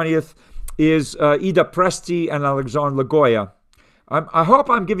late 20th, is Ida Presti and Alexandre Lagoya. I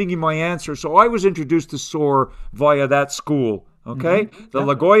hope I'm giving you my answer. So I was introduced to Sor via that school. Okay, the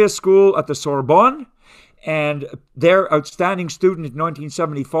Lagoya School at the Sorbonne, and their outstanding student in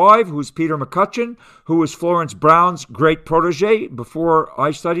 1975, who's Peter McCutcheon, who was Florence Brown's great protege before I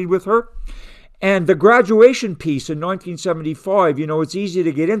studied with her. And the graduation piece in 1975, it's easy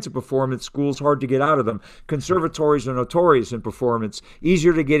to get into performance schools, hard to get out of them. Conservatories are notorious in performance,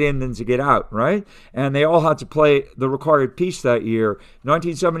 easier to get in than to get out, right? And they all had to play the required piece that year.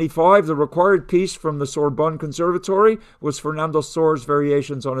 1975, the required piece from the Sorbonne Conservatory was Fernando Sor's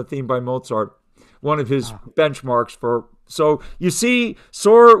Variations on a Theme by Mozart, one of his benchmarks for. So you see,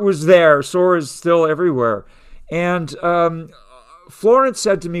 Sor was there. Sor is still everywhere. And Florence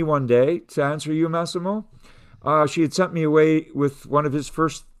said to me one day, to answer you, Massimo, she had sent me away with one of his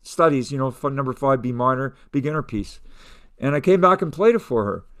first studies, number 5 B minor, beginner piece. And I came back and played it for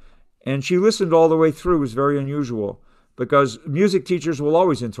her. And she listened all the way through. It was very unusual because music teachers will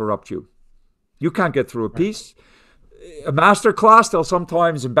always interrupt you. You can't get through a piece. A master class, they'll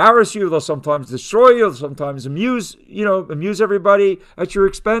sometimes embarrass you, they'll sometimes destroy you, they'll sometimes amuse everybody at your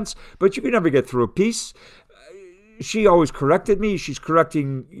expense, but you can never get through a piece. She always corrected me. She's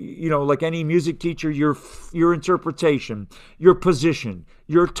correcting, like any music teacher, your interpretation, your position,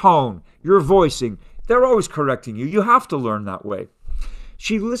 your tone, your voicing. They're always correcting you. You have to learn that way.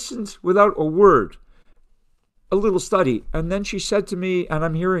 She listened without a word, a little study. And then she said to me, and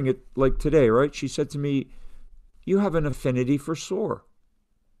I'm hearing it like today, right? She said to me, you have an affinity for Sor.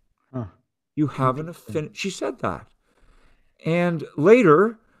 Huh. You have an affinity. She said that. And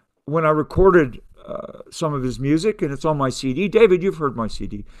later, when I recorded some of his music, and it's on my CD. David, you've heard my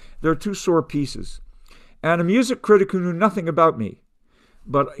CD. There are 2 Sor pieces. And a music critic who knew nothing about me,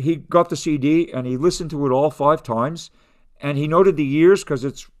 but he got the CD and he listened to it all 5 times, and he noted the years because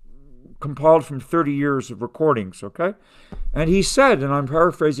it's compiled from 30 years of recordings, okay? And he said, and I'm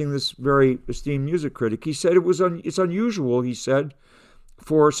paraphrasing this very esteemed music critic, he said it's unusual, he said,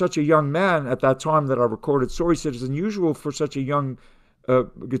 for such a young man at that time that I recorded Sor, he said it's unusual for such a young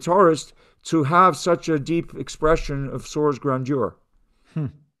guitarist to have such a deep expression of Sor's grandeur.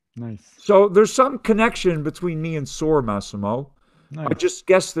 Nice. So there's some connection between me and Sor, Massimo. Nice. I just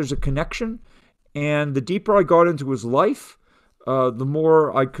guess there's a connection. And the deeper I got into his life, the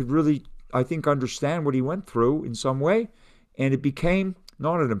more I could really, I think, understand what he went through in some way. And it became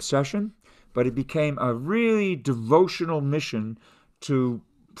not an obsession, but it became a really devotional mission to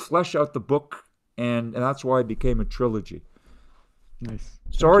flesh out the book. And that's why it became a trilogy. Nice.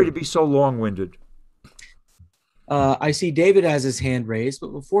 Sorry to be so long-winded. I see David has his hand raised,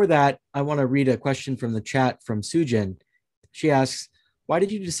 but before that, I want to read a question from the chat from Sujin. She asks, why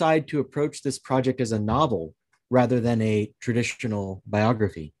did you decide to approach this project as a novel rather than a traditional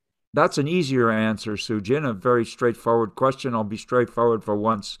biography? That's an easier answer, Sujin, a very straightforward question. I'll be straightforward for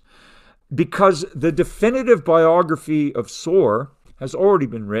once. Because the definitive biography of Sor has already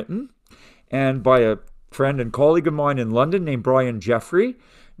been written, and by a friend and colleague of mine in London named Brian Jeffrey.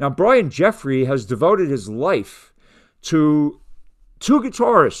 Now, Brian Jeffrey has devoted his life to 2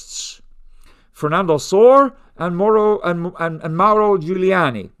 guitarists, Fernando Sor and Mauro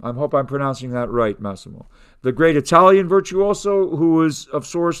Giuliani. I hope I'm pronouncing that right, Massimo. The great Italian virtuoso who was of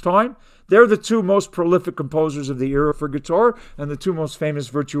Sor's time. They're the 2 most prolific composers of the era for guitar and the 2 most famous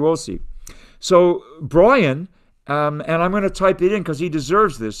virtuosi. So Brian, and I'm going to type it in because he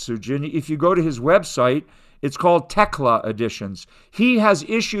deserves this, Sujin. If you go to his website, it's called Tekla Editions. He has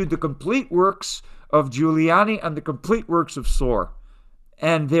issued the complete works of Giuliani and the complete works of Sor.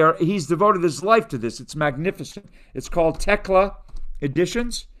 And he's devoted his life to this. It's magnificent. It's called Tekla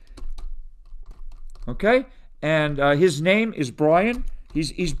Editions. Okay? And his name is Brian.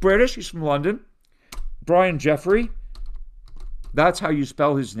 He's British. He's from London. Brian Jeffrey. That's how you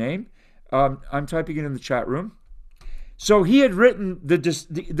spell his name. I'm typing it in the chat room. So he had written the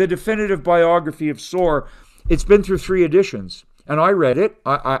definitive biography of Sor. It's been through 3 editions. And I read it.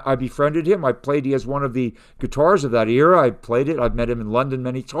 I befriended him. I played. He has one of the guitars of that era. I played it. I've met him in London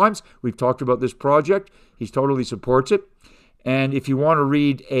many times. We've talked about this project. He totally supports it. And if you want to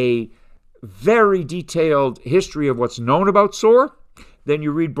read a very detailed history of what's known about Sor, then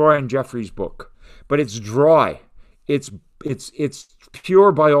you read Brian Jeffrey's book. But it's dry. It's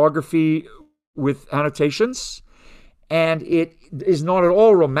pure biography with annotations. And it is not at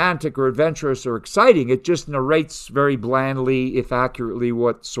all romantic or adventurous or exciting. It just narrates very blandly, if accurately,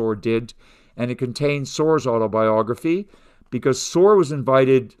 what Sor did. And it contains Sor's autobiography, because Sor was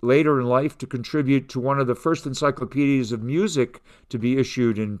invited later in life to contribute to one of the first encyclopedias of music to be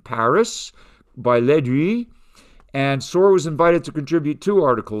issued in Paris by Leduy. And Sor was invited to contribute 2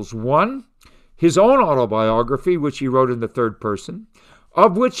 articles. One, his own autobiography, which he wrote in the 3rd person,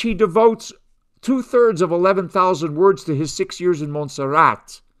 of which he devotes 2/3 of 11,000 words to his 6 years in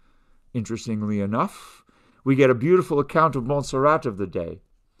Montserrat. Interestingly enough, we get a beautiful account of Montserrat of the day.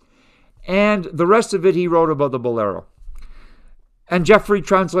 And the rest of it he wrote about the bolero. And Jeffrey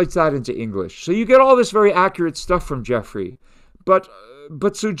translates that into English. So you get all this very accurate stuff from Jeffrey. But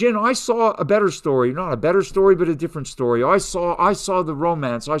Sujin, I saw a better story, not a better story, but a different story. I saw the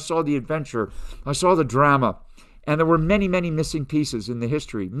romance, I saw the adventure, I saw the drama. And there were many, many missing pieces in the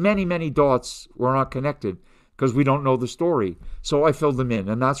history. Many, many dots were not connected because we don't know the story. So I filled them in.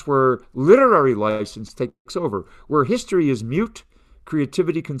 And that's where literary license takes over. Where history is mute,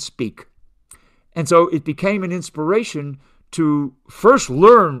 creativity can speak. And so it became an inspiration to first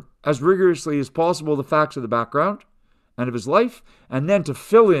learn as rigorously as possible the facts of the background and of his life, and then to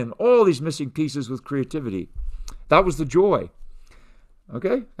fill in all these missing pieces with creativity. That was the joy.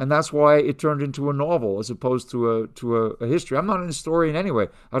 Okay? And that's why it turned into a novel as opposed to a history. I'm not an historian anyway.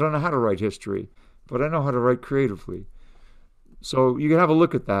 I don't know how to write history, but I know how to write creatively. So you can have a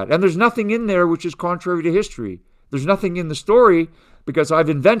look at that. And there's nothing in there which is contrary to history. There's nothing in the story because I've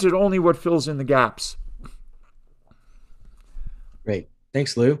invented only what fills in the gaps. Great.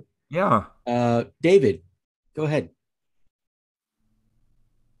 Thanks, Lou. Yeah. David, go ahead.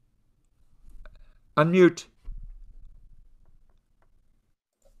 Unmute.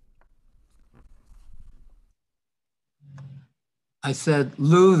 I said,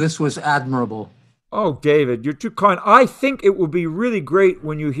 Lou, this was admirable. Oh, David, you're too kind. I think it will be really great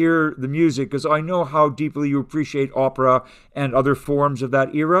when you hear the music because I know how deeply you appreciate opera and other forms of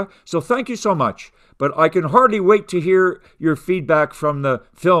that era. So thank you so much. But I can hardly wait to hear your feedback from the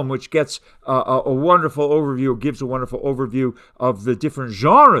film, which gets a wonderful overview, gives a wonderful overview of the different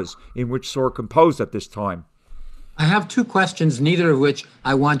genres in which Sor composed at this time. I have two questions, neither of which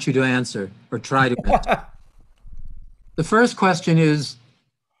I want you to answer or try to answer. The first question is,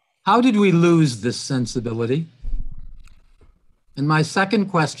 how did we lose this sensibility? And my second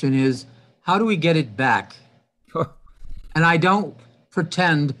question is, how do we get it back? And I don't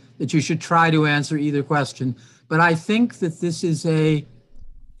pretend that you should try to answer either question, but I think that this is the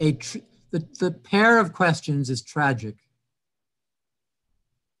pair of questions is tragic.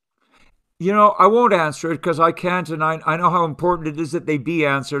 You know, I won't answer it because I can't, and I know how important it is that they be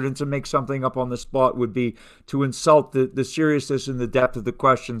answered, and to make something up on the spot would be to insult the seriousness and the depth of the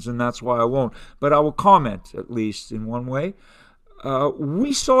questions, and that's why I won't. But I will comment, at least, in one way.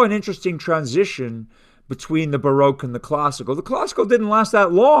 We saw an interesting transition between the Baroque and the Classical. The Classical didn't last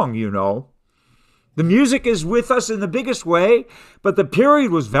that long, you know. The music is with us in the biggest way, but the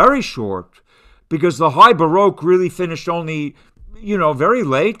period was very short because the High Baroque really finished only, you know, very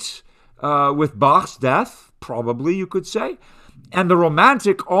late. With Bach's death, probably you could say. And the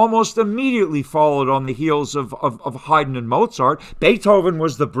Romantic almost immediately followed on the heels of Haydn and Mozart. Beethoven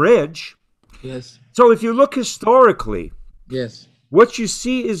was the bridge. Yes. So if you look historically, yes, what you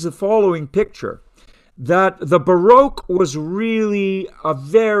see is the following picture. That the Baroque was really a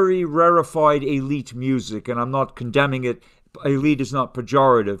very rarefied elite music, and I'm not condemning it. Elite is not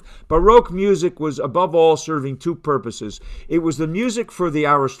pejorative. Baroque music was above all serving two purposes. It was the music for the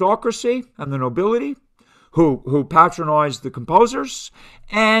aristocracy and the nobility who patronized the composers,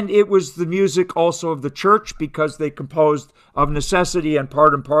 and it was the music also of the church because they composed of necessity and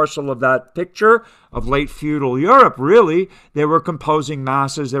part and parcel of that picture of late feudal Europe, really. They were composing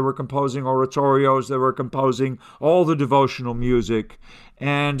masses, they were composing oratorios, they were composing all the devotional music.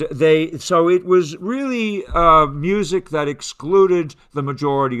 And so it was really music that excluded the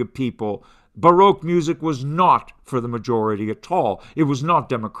majority of people. Baroque music was not for the majority at all. It was not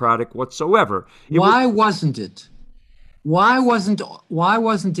democratic whatsoever. Why wasn't it? Why wasn't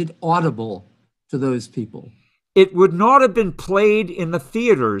it audible to those people? It would not have been played in the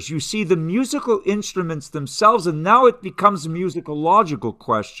theaters. You see, the musical instruments themselves, and now it becomes a musicological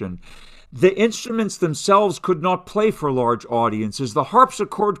question. The instruments themselves could not play for large audiences. The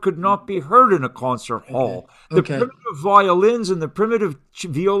harpsichord could not be heard in a concert hall. The primitive violins and the primitive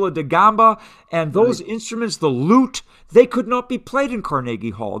viola da gamba and those instruments, the lute, they could not be played in Carnegie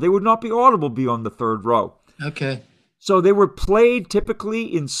Hall. They would not be audible beyond the third row. Okay. So they were played typically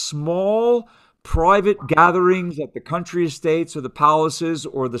in small private gatherings at the country estates or the palaces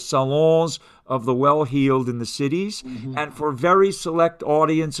or the salons of the well-heeled in the cities, and for very select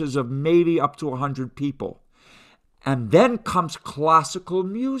audiences of maybe up to 100 people. And then comes classical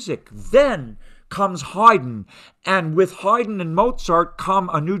music. Then comes Haydn. And with Haydn and Mozart come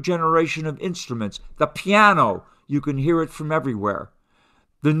a new generation of instruments. The piano, you can hear it from everywhere.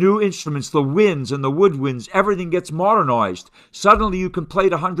 The new instruments, the winds and the woodwinds, everything gets modernized. Suddenly you can play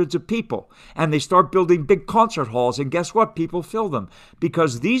to hundreds of people. And they start building big concert halls. And guess what? People fill them.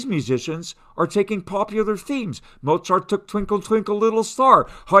 Because these musicians are taking popular themes. Mozart took Twinkle, Twinkle, Little Star.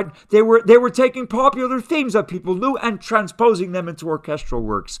 They were taking popular themes that people knew and transposing them into orchestral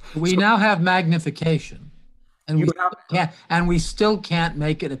works. We now have magnification. And we still can't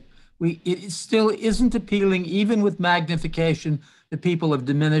make it. It still isn't appealing, even with magnification, to people of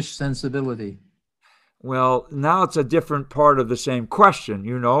diminished sensibility. Well, now it's a different part of the same question,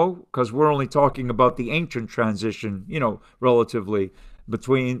 because we're only talking about the ancient transition, relatively,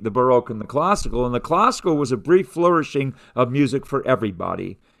 between the Baroque and the Classical. And the Classical was a brief flourishing of music for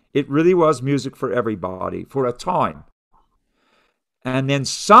everybody. It really was music for everybody for a time. And then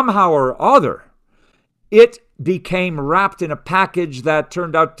somehow or other, it became wrapped in a package that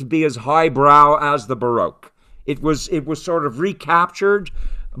turned out to be as highbrow as the Baroque. It was sort of recaptured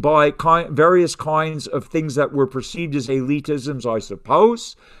by various kinds of things that were perceived as elitisms, I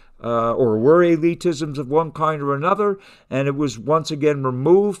suppose, or were elitisms of one kind or another, and it was once again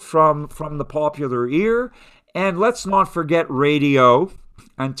removed from the popular ear. And let's not forget radio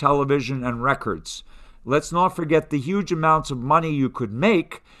and television and records. Let's not forget the huge amounts of money you could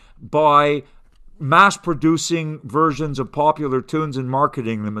make by mass producing versions of popular tunes and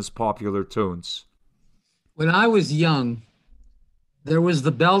marketing them as popular tunes. When I was young, there was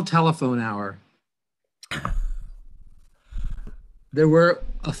the Bell telephone hour. There were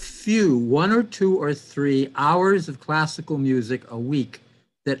a few, 1 or 2 or 3 hours of classical music a week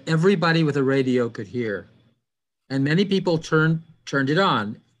that everybody with a radio could hear. And many people turned it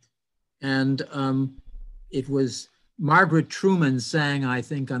on. And it was Margaret Truman sang, I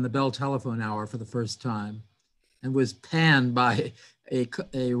think, on the Bell telephone hour for the first time, and was panned by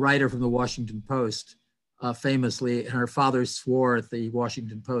a writer from the Washington Post, famously. And her father swore at the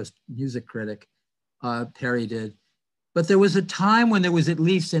Washington Post music critic, Perry did. But there was a time when there was at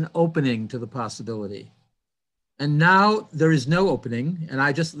least an opening to the possibility. And now there is no opening.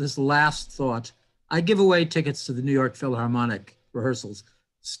 And this last thought, I give away tickets to the New York Philharmonic rehearsals.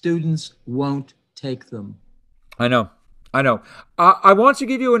 Students won't take them. I know. I want to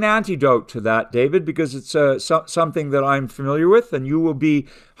give you an antidote to that, David, because it's something that I'm familiar with, and you will be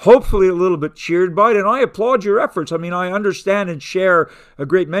hopefully a little bit cheered by it. And I applaud your efforts. I mean, I understand and share a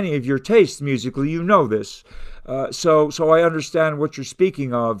great many of your tastes musically. You know this. So I understand what you're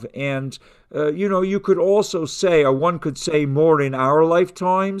speaking of. And, you could also say, or one could say more in our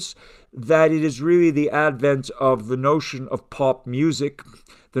lifetimes, that it is really the advent of the notion of pop music,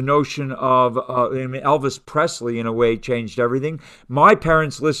 the notion of Elvis Presley, in a way, changed everything. My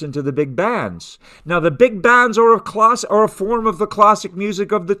parents listened to the big bands. Now, the big bands are a form of the classic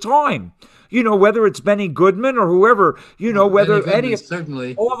music of the time. Whether it's Benny Goodman or whoever, whether any,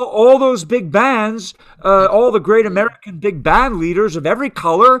 certainly, all those big bands, all the great American big band leaders of every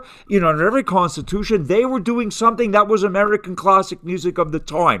color, and every constitution, they were doing something that was American classic music of the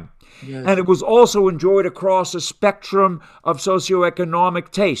time. Yes. And it was also enjoyed across a spectrum of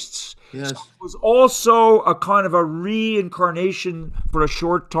socioeconomic tastes. Yes. So it was also a kind of a reincarnation for a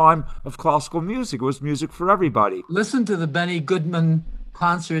short time of classical music. It was music for everybody. Listen to the Benny Goodman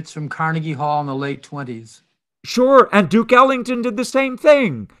concerts from Carnegie Hall in the late 20s. Sure, and Duke Ellington did the same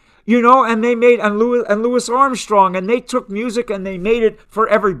thing. And they made, and Louis Armstrong, and they took music and they made it for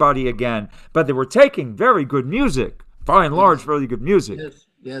everybody again. But they were taking very good music, by and large, very good music.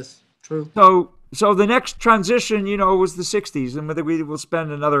 Yes, true. So the next transition, was the 60s, and we will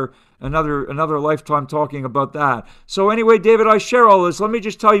spend another lifetime talking about that. So anyway, David, I share all this. Let me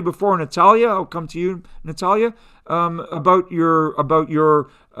just tell you before, Natalia, I'll come to you, Natalia, about your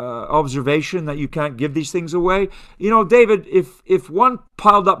observation that you can't give these things away. David, if one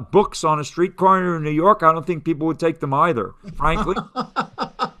piled up books on a street corner in New York, I don't think people would take them either, frankly.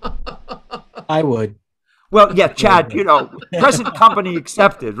 I would. Well, yeah, Chad, present company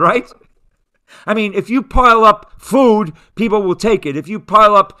accepted, right? I mean, if you pile up food, people will take it. If you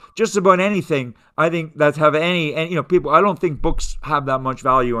pile up just about anything, I think that's people, I don't think books have that much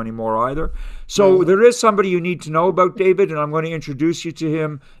value anymore either. So there is somebody you need to know about, David, and I'm going to introduce you to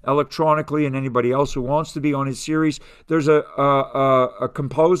him electronically, and anybody else who wants to be on his series. There's a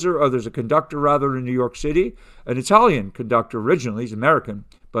composer, or there's a conductor rather, in New York City, an Italian conductor originally, he's American,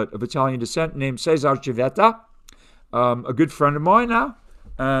 but of Italian descent, named Cesar Civetta, a good friend of mine now.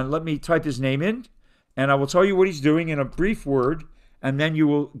 Let me type his name in, and I will tell you what he's doing in a brief word, and then you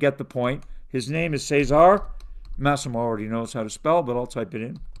will get the point. His name is Cesar. Massimo already knows how to spell, but I'll type it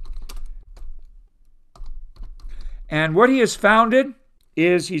in. And what he has founded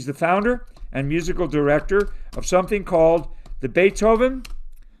is he's the founder and musical director of something called the Beethoven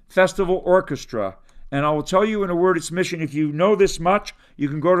Festival Orchestra. And I will tell you in a word its mission. If you know this much, you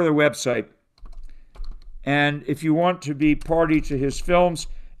can go to their website. And if you want to be party to his films,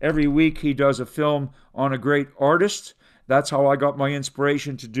 every week he does a film on a great artist. That's how I got my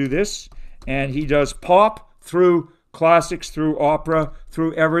inspiration to do this. And he does pop through classics, through opera,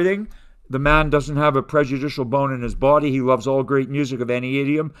 through everything. The man doesn't have a prejudicial bone in his body. He loves all great music of any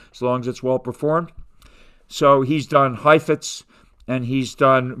idiom, as long as it's well performed. So he's done Heifetz, and he's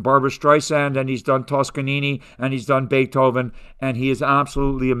done Barbra Streisand, and he's done Toscanini, and he's done Beethoven, and he is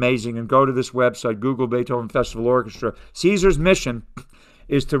absolutely amazing. And go to this website, Google Beethoven Festival Orchestra. Caesar's mission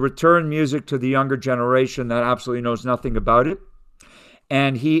is to return music to the younger generation that absolutely knows nothing about it.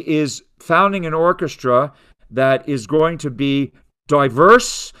 And he is founding an orchestra that is going to be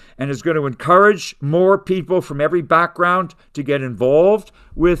diverse and is going to encourage more people from every background to get involved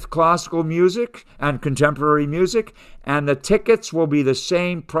with classical music and contemporary music. And the tickets will be the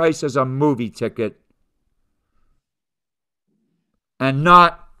same price as a movie ticket and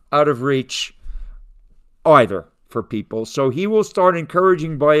not out of reach either for people. So he will start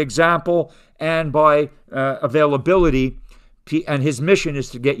encouraging by example and by availability. And his mission is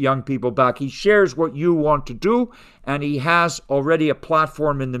to get young people back. He shares what you want to do, and he has already a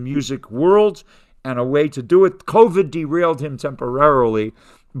platform in the music world and a way to do it. COVID derailed him temporarily,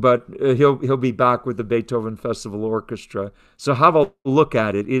 but he'll be back with the Beethoven Festival Orchestra. So have a look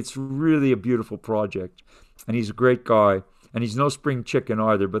at it. It's really a beautiful project, and he's a great guy. And he's no spring chicken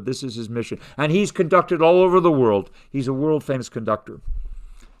either, but this is his mission. And he's conducted all over the world. He's a world-famous conductor.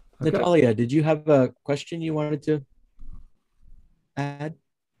 Okay. Natalia, did you have a question you wanted to add?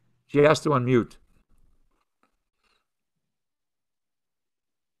 She has to unmute.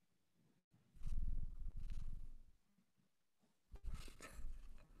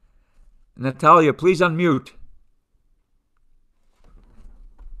 Natalia, please unmute.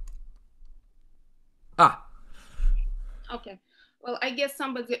 Okay. Well, I guess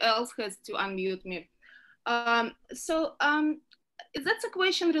somebody else has to unmute me. That's a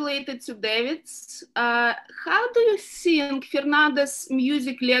question related to David's. How do you think Fernando's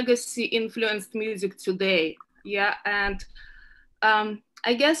music legacy influenced music today? Yeah, and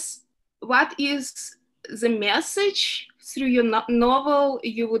I guess what is the message through your novel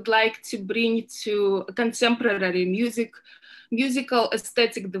you would like to bring to contemporary musical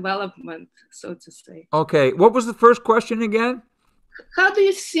aesthetic development, so to say? Okay, what was the first question again? How do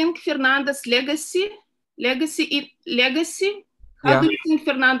you think Fernando's legacy? How do you think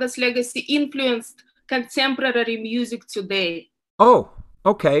Fernando's legacy influenced contemporary music today? Oh,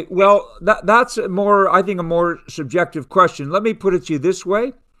 okay. Well, that's I think, a more subjective question. Let me put it to you this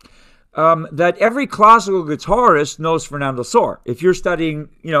way. That every classical guitarist knows Fernando Sor. If you're studying,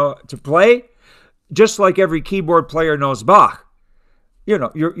 to play, just like every keyboard player knows Bach,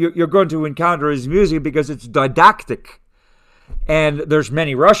 you're going to encounter his music because it's didactic. And there's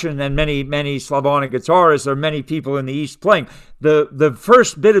many Russian and many Slavonic guitarists. There are many people in the East playing. The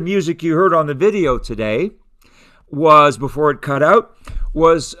first bit of music you heard on the video today was, before it cut out,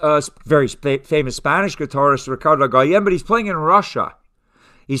 was a very famous Spanish guitarist, Ricardo Gallien, but he's playing in Russia.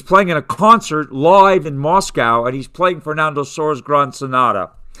 He's playing in a concert live in Moscow, and he's playing Fernando Sor's Grand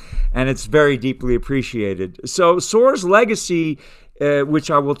Sonata. And it's very deeply appreciated. So Sor's legacy,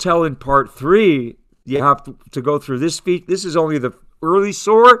 which I will tell in part 3, you have to go through this feat. This is only the early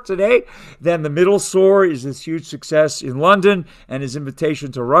Sor today. Then the middle Sor is this huge success in London and his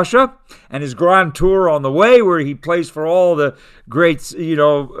invitation to Russia and his grand tour on the way, where he plays for all the greats,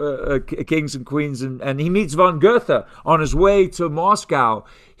 kings and queens. And he meets von Goethe on his way to Moscow.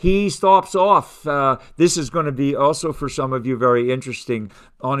 He stops off. This is going to be also for some of you very interesting.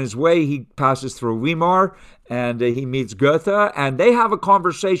 On his way, he passes through Weimar and he meets Goethe, and they have a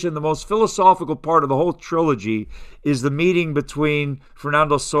conversation. The most philosophical part of the whole trilogy is the meeting between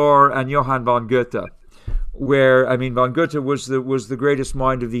Fernando Sor and Johann von Goethe, where, von Goethe was the greatest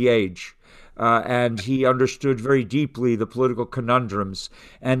mind of the age. And he understood very deeply the political conundrums,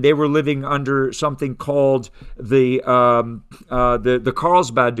 and they were living under something called the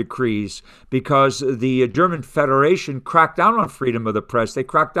Carlsbad decrees, because the German Federation cracked down on freedom of the press. They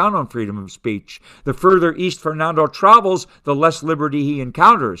cracked down on freedom of speech. The further east Fernando travels, the less liberty he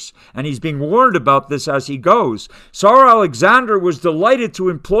encounters, and he's being warned about this as he goes. Tsar Alexander was delighted to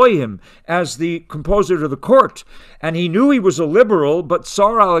employ him as the composer to the court, and he knew he was a liberal, but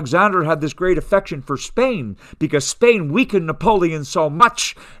Tsar Alexander had this great affection for Spain, because Spain weakened Napoleon so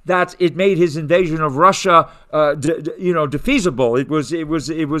much that it made his invasion of Russia, defeasible.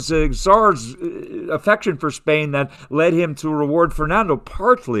 It was a Tsar's affection for Spain that led him to reward Fernando,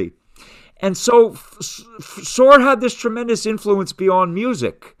 partly. And so Sor had this tremendous influence beyond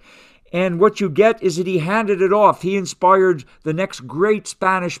music. And what you get is that he handed it off. He inspired the next great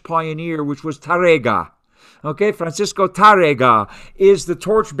Spanish pioneer, which was Tárrega. Okay, Francisco Tárrega is the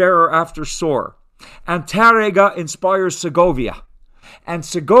torchbearer after Sor. And Tárrega inspires Segovia. And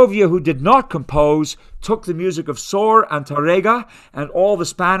Segovia, who did not compose, took the music of Sor and Tárrega and all the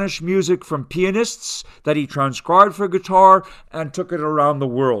Spanish music from pianists that he transcribed for guitar and took it around the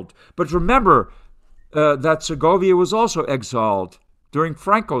world. But remember that Segovia was also exiled during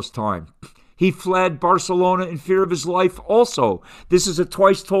Franco's time. He fled Barcelona in fear of his life also. This is a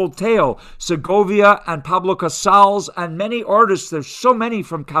twice-told tale. Segovia and Pablo Casals and many artists, there's so many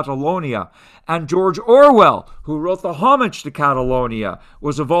from Catalonia. And George Orwell, who wrote the Homage to Catalonia,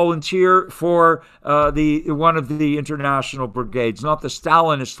 was a volunteer for one of the international brigades, not the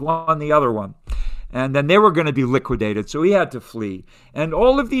Stalinist one, the other one. And then they were going to be liquidated, so he had to flee. And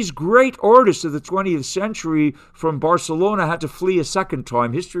all of these great artists of the 20th century from Barcelona had to flee a second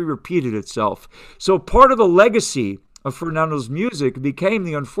time. History repeated itself. So part of the legacy of Fernando's music became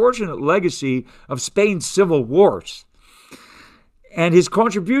the unfortunate legacy of Spain's civil wars. And his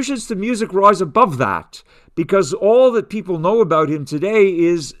contributions to music rise above that, because all that people know about him today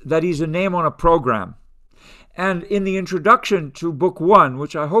is that he's a name on a program. And in the introduction to Book 1,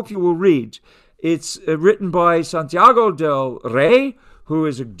 which I hope you will read, it's written by Santiago del Rey, who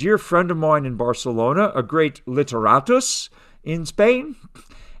is a dear friend of mine in Barcelona, a great literatus in Spain.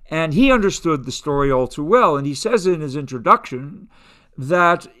 And he understood the story all too well. And he says in his introduction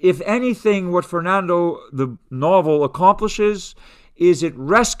that, if anything, what Fernando, the novel, accomplishes is it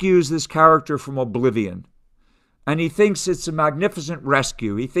rescues this character from oblivion. And he thinks it's a magnificent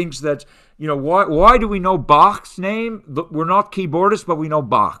rescue. He thinks that, why do we know Bach's name? We're not keyboardists, but we know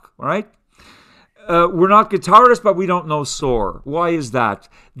Bach, right? We're not guitarists, but we don't know Sor. Why is that?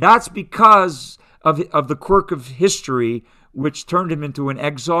 That's because of the quirk of history, which turned him into an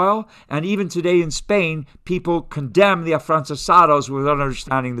exile. And even today in Spain, people condemn the afrancesados without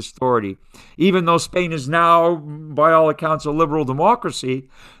understanding the story. Even though Spain is now, by all accounts, a liberal democracy,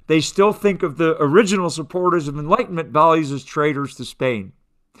 they still think of the original supporters of Enlightenment values as traitors to Spain.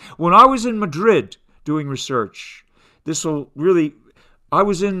 When I was in Madrid doing research, I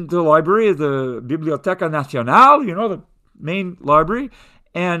was in the library of the Biblioteca Nacional, the main library,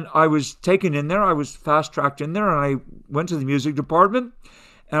 and I was taken in there. I was fast-tracked in there, and I went to the music department,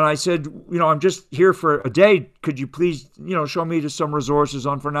 and I said, I'm just here for a day. Could you please, show me some resources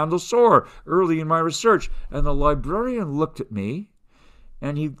on Fernando Sor early in my research? And the librarian looked at me,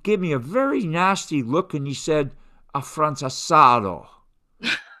 and he gave me a very nasty look, and he said, afrancesado.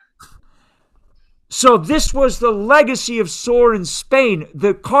 So this was the legacy of Sor in Spain.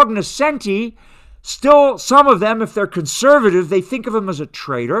 The cognoscenti, still, some of them, if they're conservative, they think of him as a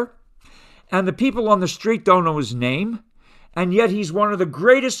traitor. And the people on the street don't know his name. And yet he's one of the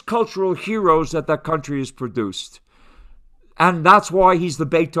greatest cultural heroes that country has produced. And that's why he's the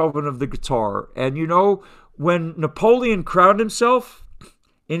Beethoven of the guitar. And when Napoleon crowned himself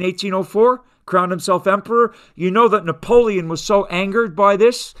in 1804, crowned himself emperor, that Napoleon was so angered by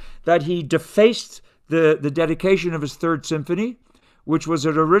this that he defaced the dedication of his Third Symphony, which was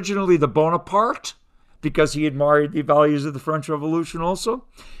originally the Bonaparte, because he admired the values of the French Revolution also.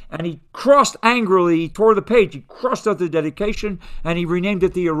 And he crossed angrily, he tore the page, he crossed out the dedication, and he renamed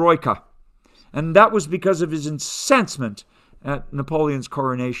it the Eroica. And that was because of his incensement at Napoleon's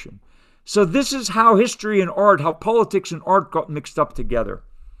coronation. So this is how history and art, how politics and art got mixed up together.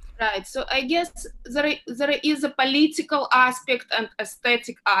 Right. So I guess there is a political aspect and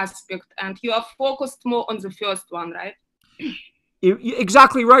aesthetic aspect, and you are focused more on the first one, right?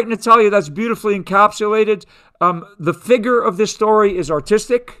 Exactly right, Natalia. That's beautifully encapsulated. The figure of this story is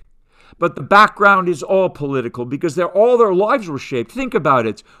artistic, but the background is all political, because all their lives were shaped. Think about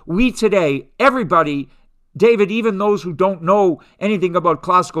it. We today, everybody, David, even those who don't know anything about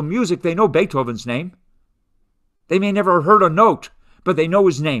classical music, they know Beethoven's name. They may never have heard a note, but they know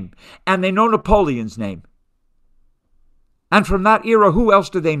his name. And they know Napoleon's name. And from that era, who else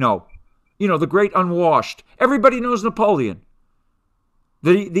do they know? The great unwashed. Everybody knows Napoleon,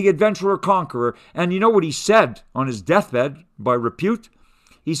 the adventurer conqueror. And you know what he said on his deathbed by repute?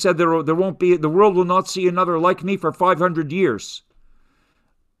 He said the world will not see another like me for 500 years.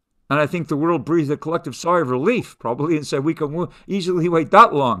 And I think the world breathed a collective sigh of relief, probably, and said, we can easily wait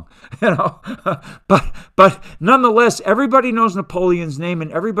that long, But nonetheless, everybody knows Napoleon's name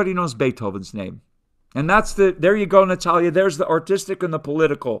and everybody knows Beethoven's name. And there you go, Natalia. There's the artistic and the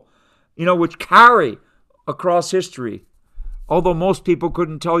political, which carry across history. Although most people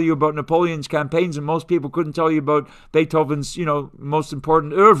couldn't tell you about Napoleon's campaigns and most people couldn't tell you about Beethoven's, most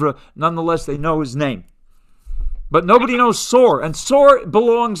important oeuvre, nonetheless, they know his name. But nobody knows Sor, and Sor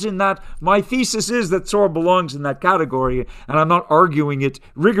belongs in that. My thesis is that Sor belongs in that category, and I'm not arguing it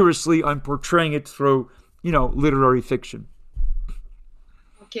rigorously. I'm portraying it through, literary fiction.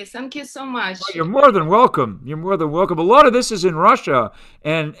 Okay, thank you so much. Well, you're more than welcome. You're more than welcome. A lot of this is in Russia,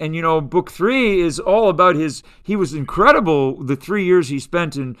 and you know, book 3 is all about his. He was incredible. The 3 years he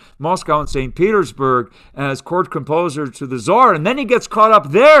spent in Moscow and St. Petersburg as court composer to the Tsar, and then he gets caught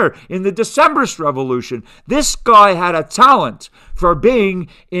up there in the Decembrist Revolution. This guy had a talent for being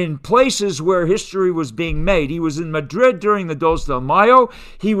in places where history was being made. He was in Madrid during the Dos de Mayo.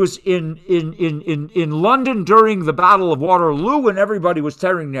 He was in London during the Battle of Waterloo when everybody was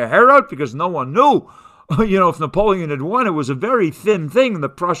tearing their hair out because no one knew, you know, if Napoleon had won. It was a very thin thing. The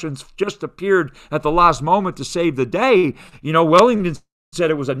Prussians just appeared at the last moment to save the day. You know, Wellington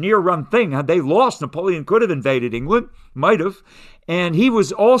said it was a near-run thing. Had they lost, Napoleon could have invaded England, might have. And he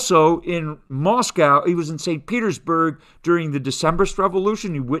was also in Moscow. He was in St. Petersburg during the Decembrist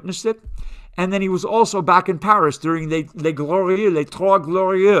Revolution. He witnessed it. And then he was also back in Paris during les Glorieux, les Trois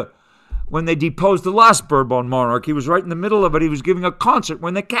Glorieux, when they deposed the last Bourbon monarch. He was right in the middle of it. He was giving a concert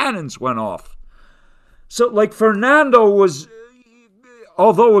when the cannons went off. So, like, Fernando was,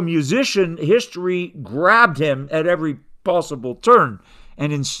 although a musician, history grabbed him at every possible turn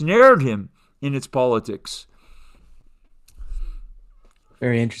and ensnared him in its politics.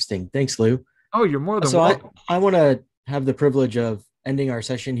 Very interesting. Thanks, Lou. Oh, you're more than So welcome. I want to have the privilege of ending our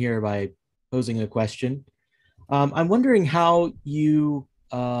session here by posing a question. I'm wondering how you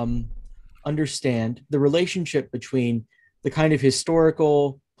understand the relationship between the kind of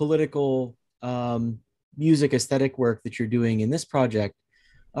historical, political, music aesthetic work that you're doing in this project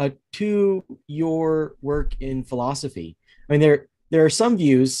to your work in philosophy. I mean, there are some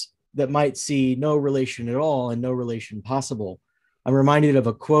views that might see no relation at all and no relation possible. I'm reminded of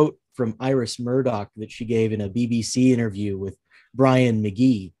a quote from Iris Murdoch that she gave in a BBC interview with Brian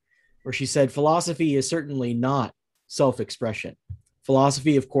McGee, where she said, philosophy is certainly not self-expression.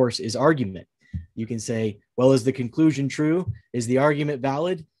 Philosophy, of course, is argument. You can say, well, is the conclusion true? Is the argument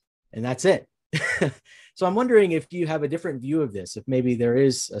valid? And that's it. So I'm wondering if you have a different view of this, if maybe there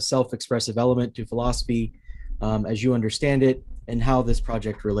is a self-expressive element to philosophy as you understand it, and how this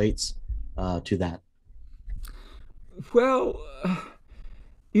project relates to that. Well,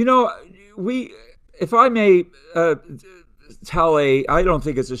 you know, if I may tell I don't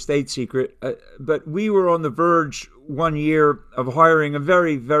think it's a state secret, but we were on the verge one year of hiring a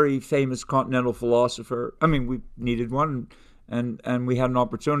very, very famous continental philosopher. I mean, we needed one, and we had an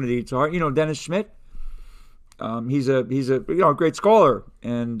opportunity to hire, you know, Dennis Schmidt. He's a great scholar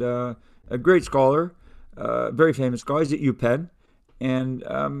and a great scholar, very famous guy. He's at UPenn. And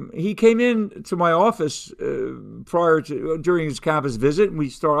he came in to my office during his campus visit. And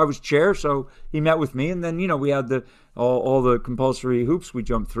I was chair, so he met with me, and then we had all the compulsory hoops we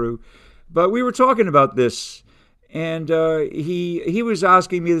jumped through. But we were talking about this, and he was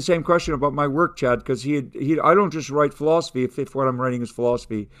asking me the same question about my work, Chad, because I don't just write philosophy if what I'm writing is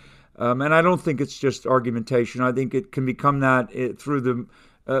philosophy, and I don't think it's just argumentation. I think it can become that through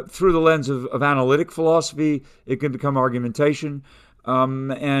the lens of analytic philosophy. It can become argumentation.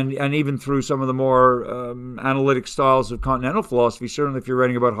 And even through some of the more analytic styles of continental philosophy. Certainly, if you're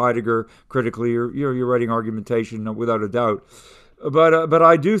writing about Heidegger critically, you're writing argumentation without a doubt. But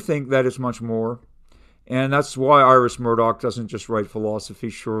I do think that it's much more, and that's why Iris Murdoch doesn't just write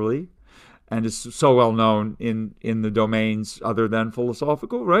philosophy, surely, and is so well known in the domains other than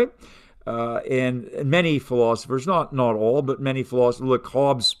philosophical, right? And many philosophers, not all, but many philosophers. Look,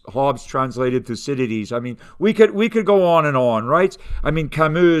 Hobbes translated Thucydides. I mean, we could go on, right? I mean,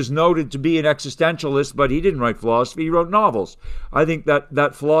 Camus is noted to be an existentialist, but he didn't write philosophy. He wrote novels. I think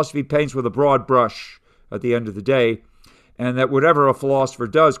that philosophy paints with a broad brush at the end of the day, and that whatever a philosopher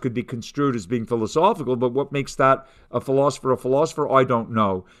does could be construed as being philosophical. But what makes that a philosopher, I don't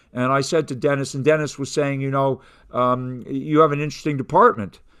know. And I said to Dennis, and Dennis was saying, you have an interesting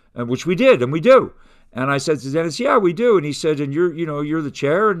department. Which we did, and we do. And I said to Dennis, yeah, we do. And he said, and you're the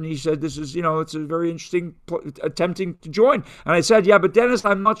chair. And he said, this is, it's a very interesting attempting to join. And I said, yeah, but Dennis,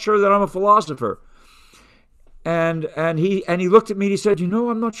 I'm not sure that I'm a philosopher. And he looked at me and he said,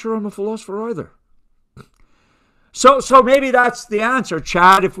 I'm not sure I'm a philosopher either. So maybe that's the answer,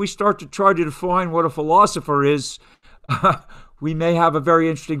 Chad. If we start to try to define what a philosopher is, we may have a very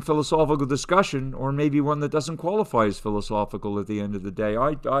interesting philosophical discussion, or maybe one that doesn't qualify as philosophical at the end of the day.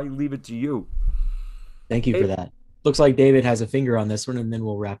 I leave it to you. Thank you for that. Looks like David has a finger on this one, and then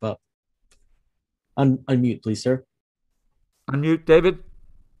we'll wrap up. Unmute, please, sir. Unmute, David.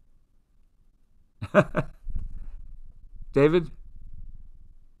 David?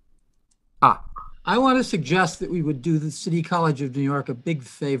 I want to suggest that we would do the City College of New York a big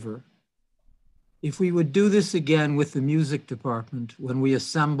favor if we would do this again with the music department when we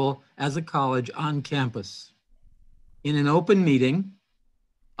assemble as a college on campus in an open meeting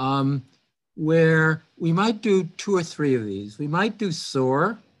where we might do 2 or 3 of these. We might do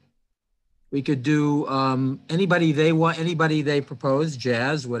Sor. We could do anybody they want, anybody they propose,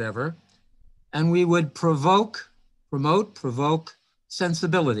 jazz, whatever. And we would provoke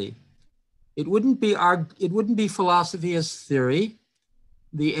sensibility. It wouldn't be philosophy as theory.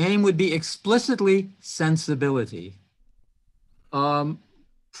 The aim would be explicitly sensibility.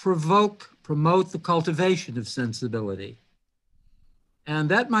 Promote the cultivation of sensibility. And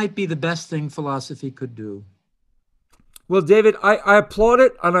that might be the best thing philosophy could do. Well, David, I applaud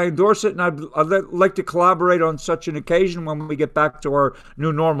it and I endorse it, and I'd like to collaborate on such an occasion when we get back to our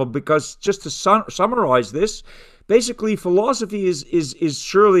new normal, because just to summarize this, basically philosophy is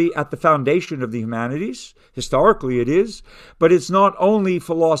surely at the foundation of the humanities. Historically it is, but it's not only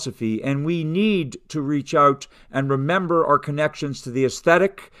philosophy, and we need to reach out and remember our connections to the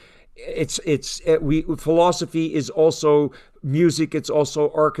aesthetic. Philosophy is also music, it's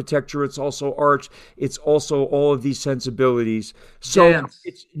also architecture, it's also art, it's also all of these sensibilities. So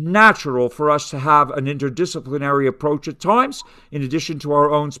it's natural for us to have an interdisciplinary approach at times, in addition to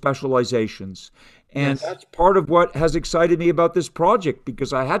our own specializations. And that's part of what has excited me about this project,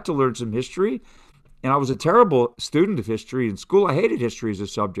 because I had to learn some history. And I was a terrible student of history in school. I hated history as a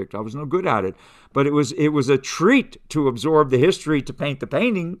subject. I was no good at it. But it was a treat to absorb the history, to paint the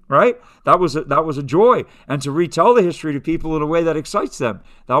painting, right? That was a joy. And to retell the history to people in a way that excites them.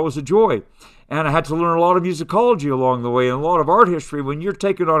 That was a joy. And I had to learn a lot of musicology along the way, and a lot of art history. When you're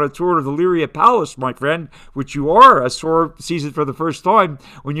taken on a tour of the Lyria Palace, my friend, which you are, as Sor sees it for the first time,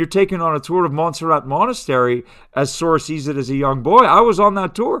 when you're taken on a tour of Montserrat Monastery, as Sor sees it as a young boy, I was on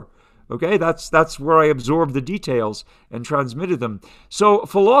that tour. Okay, that's where I absorbed the details and transmitted them. So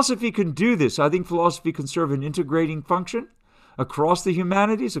philosophy can do this. I think philosophy can serve an integrating function across the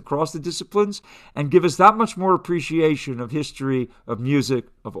humanities, across the disciplines, and give us that much more appreciation of history, of music,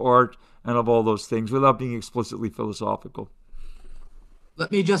 of art, and of all those things without being explicitly philosophical.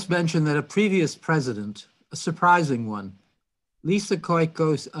 Let me just mention that a previous president, a surprising one, Lisa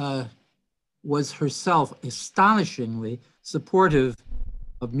Koikos, was herself astonishingly supportive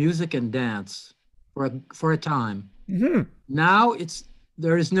of music and dance for a time. Mm-hmm. Now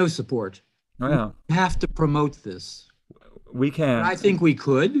there is no support. Oh, yeah. We have to promote this. We can. And I think we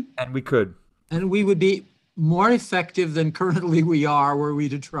could. And we could. And we would be more effective than currently we are were we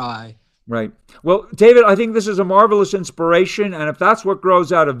to try. Right. Well, David, I think this is a marvelous inspiration, and if that's what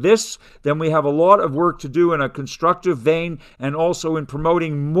grows out of this, then we have a lot of work to do in a constructive vein, and also in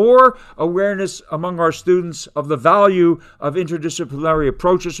promoting more awareness among our students of the value of interdisciplinary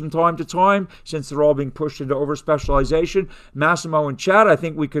approaches from time to time, since they're all being pushed into over-specialization. Massimo and Chad, I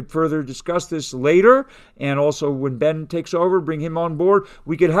think we could further discuss this later, and also when Ben takes over, bring him on board.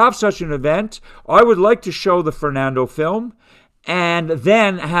 We could have such an event. I would like to show the Fernando film, and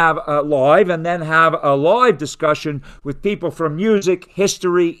then have a live discussion with people from music,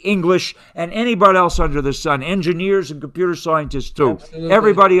 history, English, and anybody else under the sun, engineers and computer scientists too. Absolutely.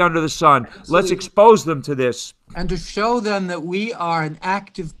 Everybody under the sun. Absolutely. Let's expose them to this. And to show them that we are an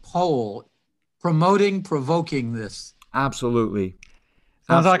active pole provoking this. Absolutely.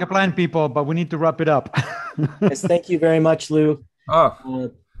 Sounds like a plan, people, but we need to wrap it up. Yes, thank you very much, Lou.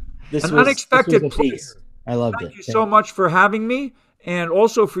 This was unexpected pleasure. I loved it. Thank you so much for having me, and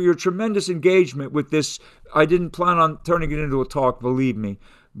also for your tremendous engagement with this. I didn't plan on turning it into a talk, believe me,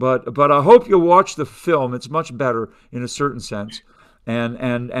 but I hope you'll watch the film. It's much better in a certain sense,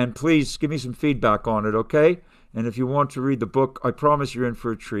 and please give me some feedback on it, okay? And if you want to read the book, I promise you're in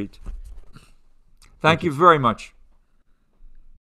for a treat. Thank you very much.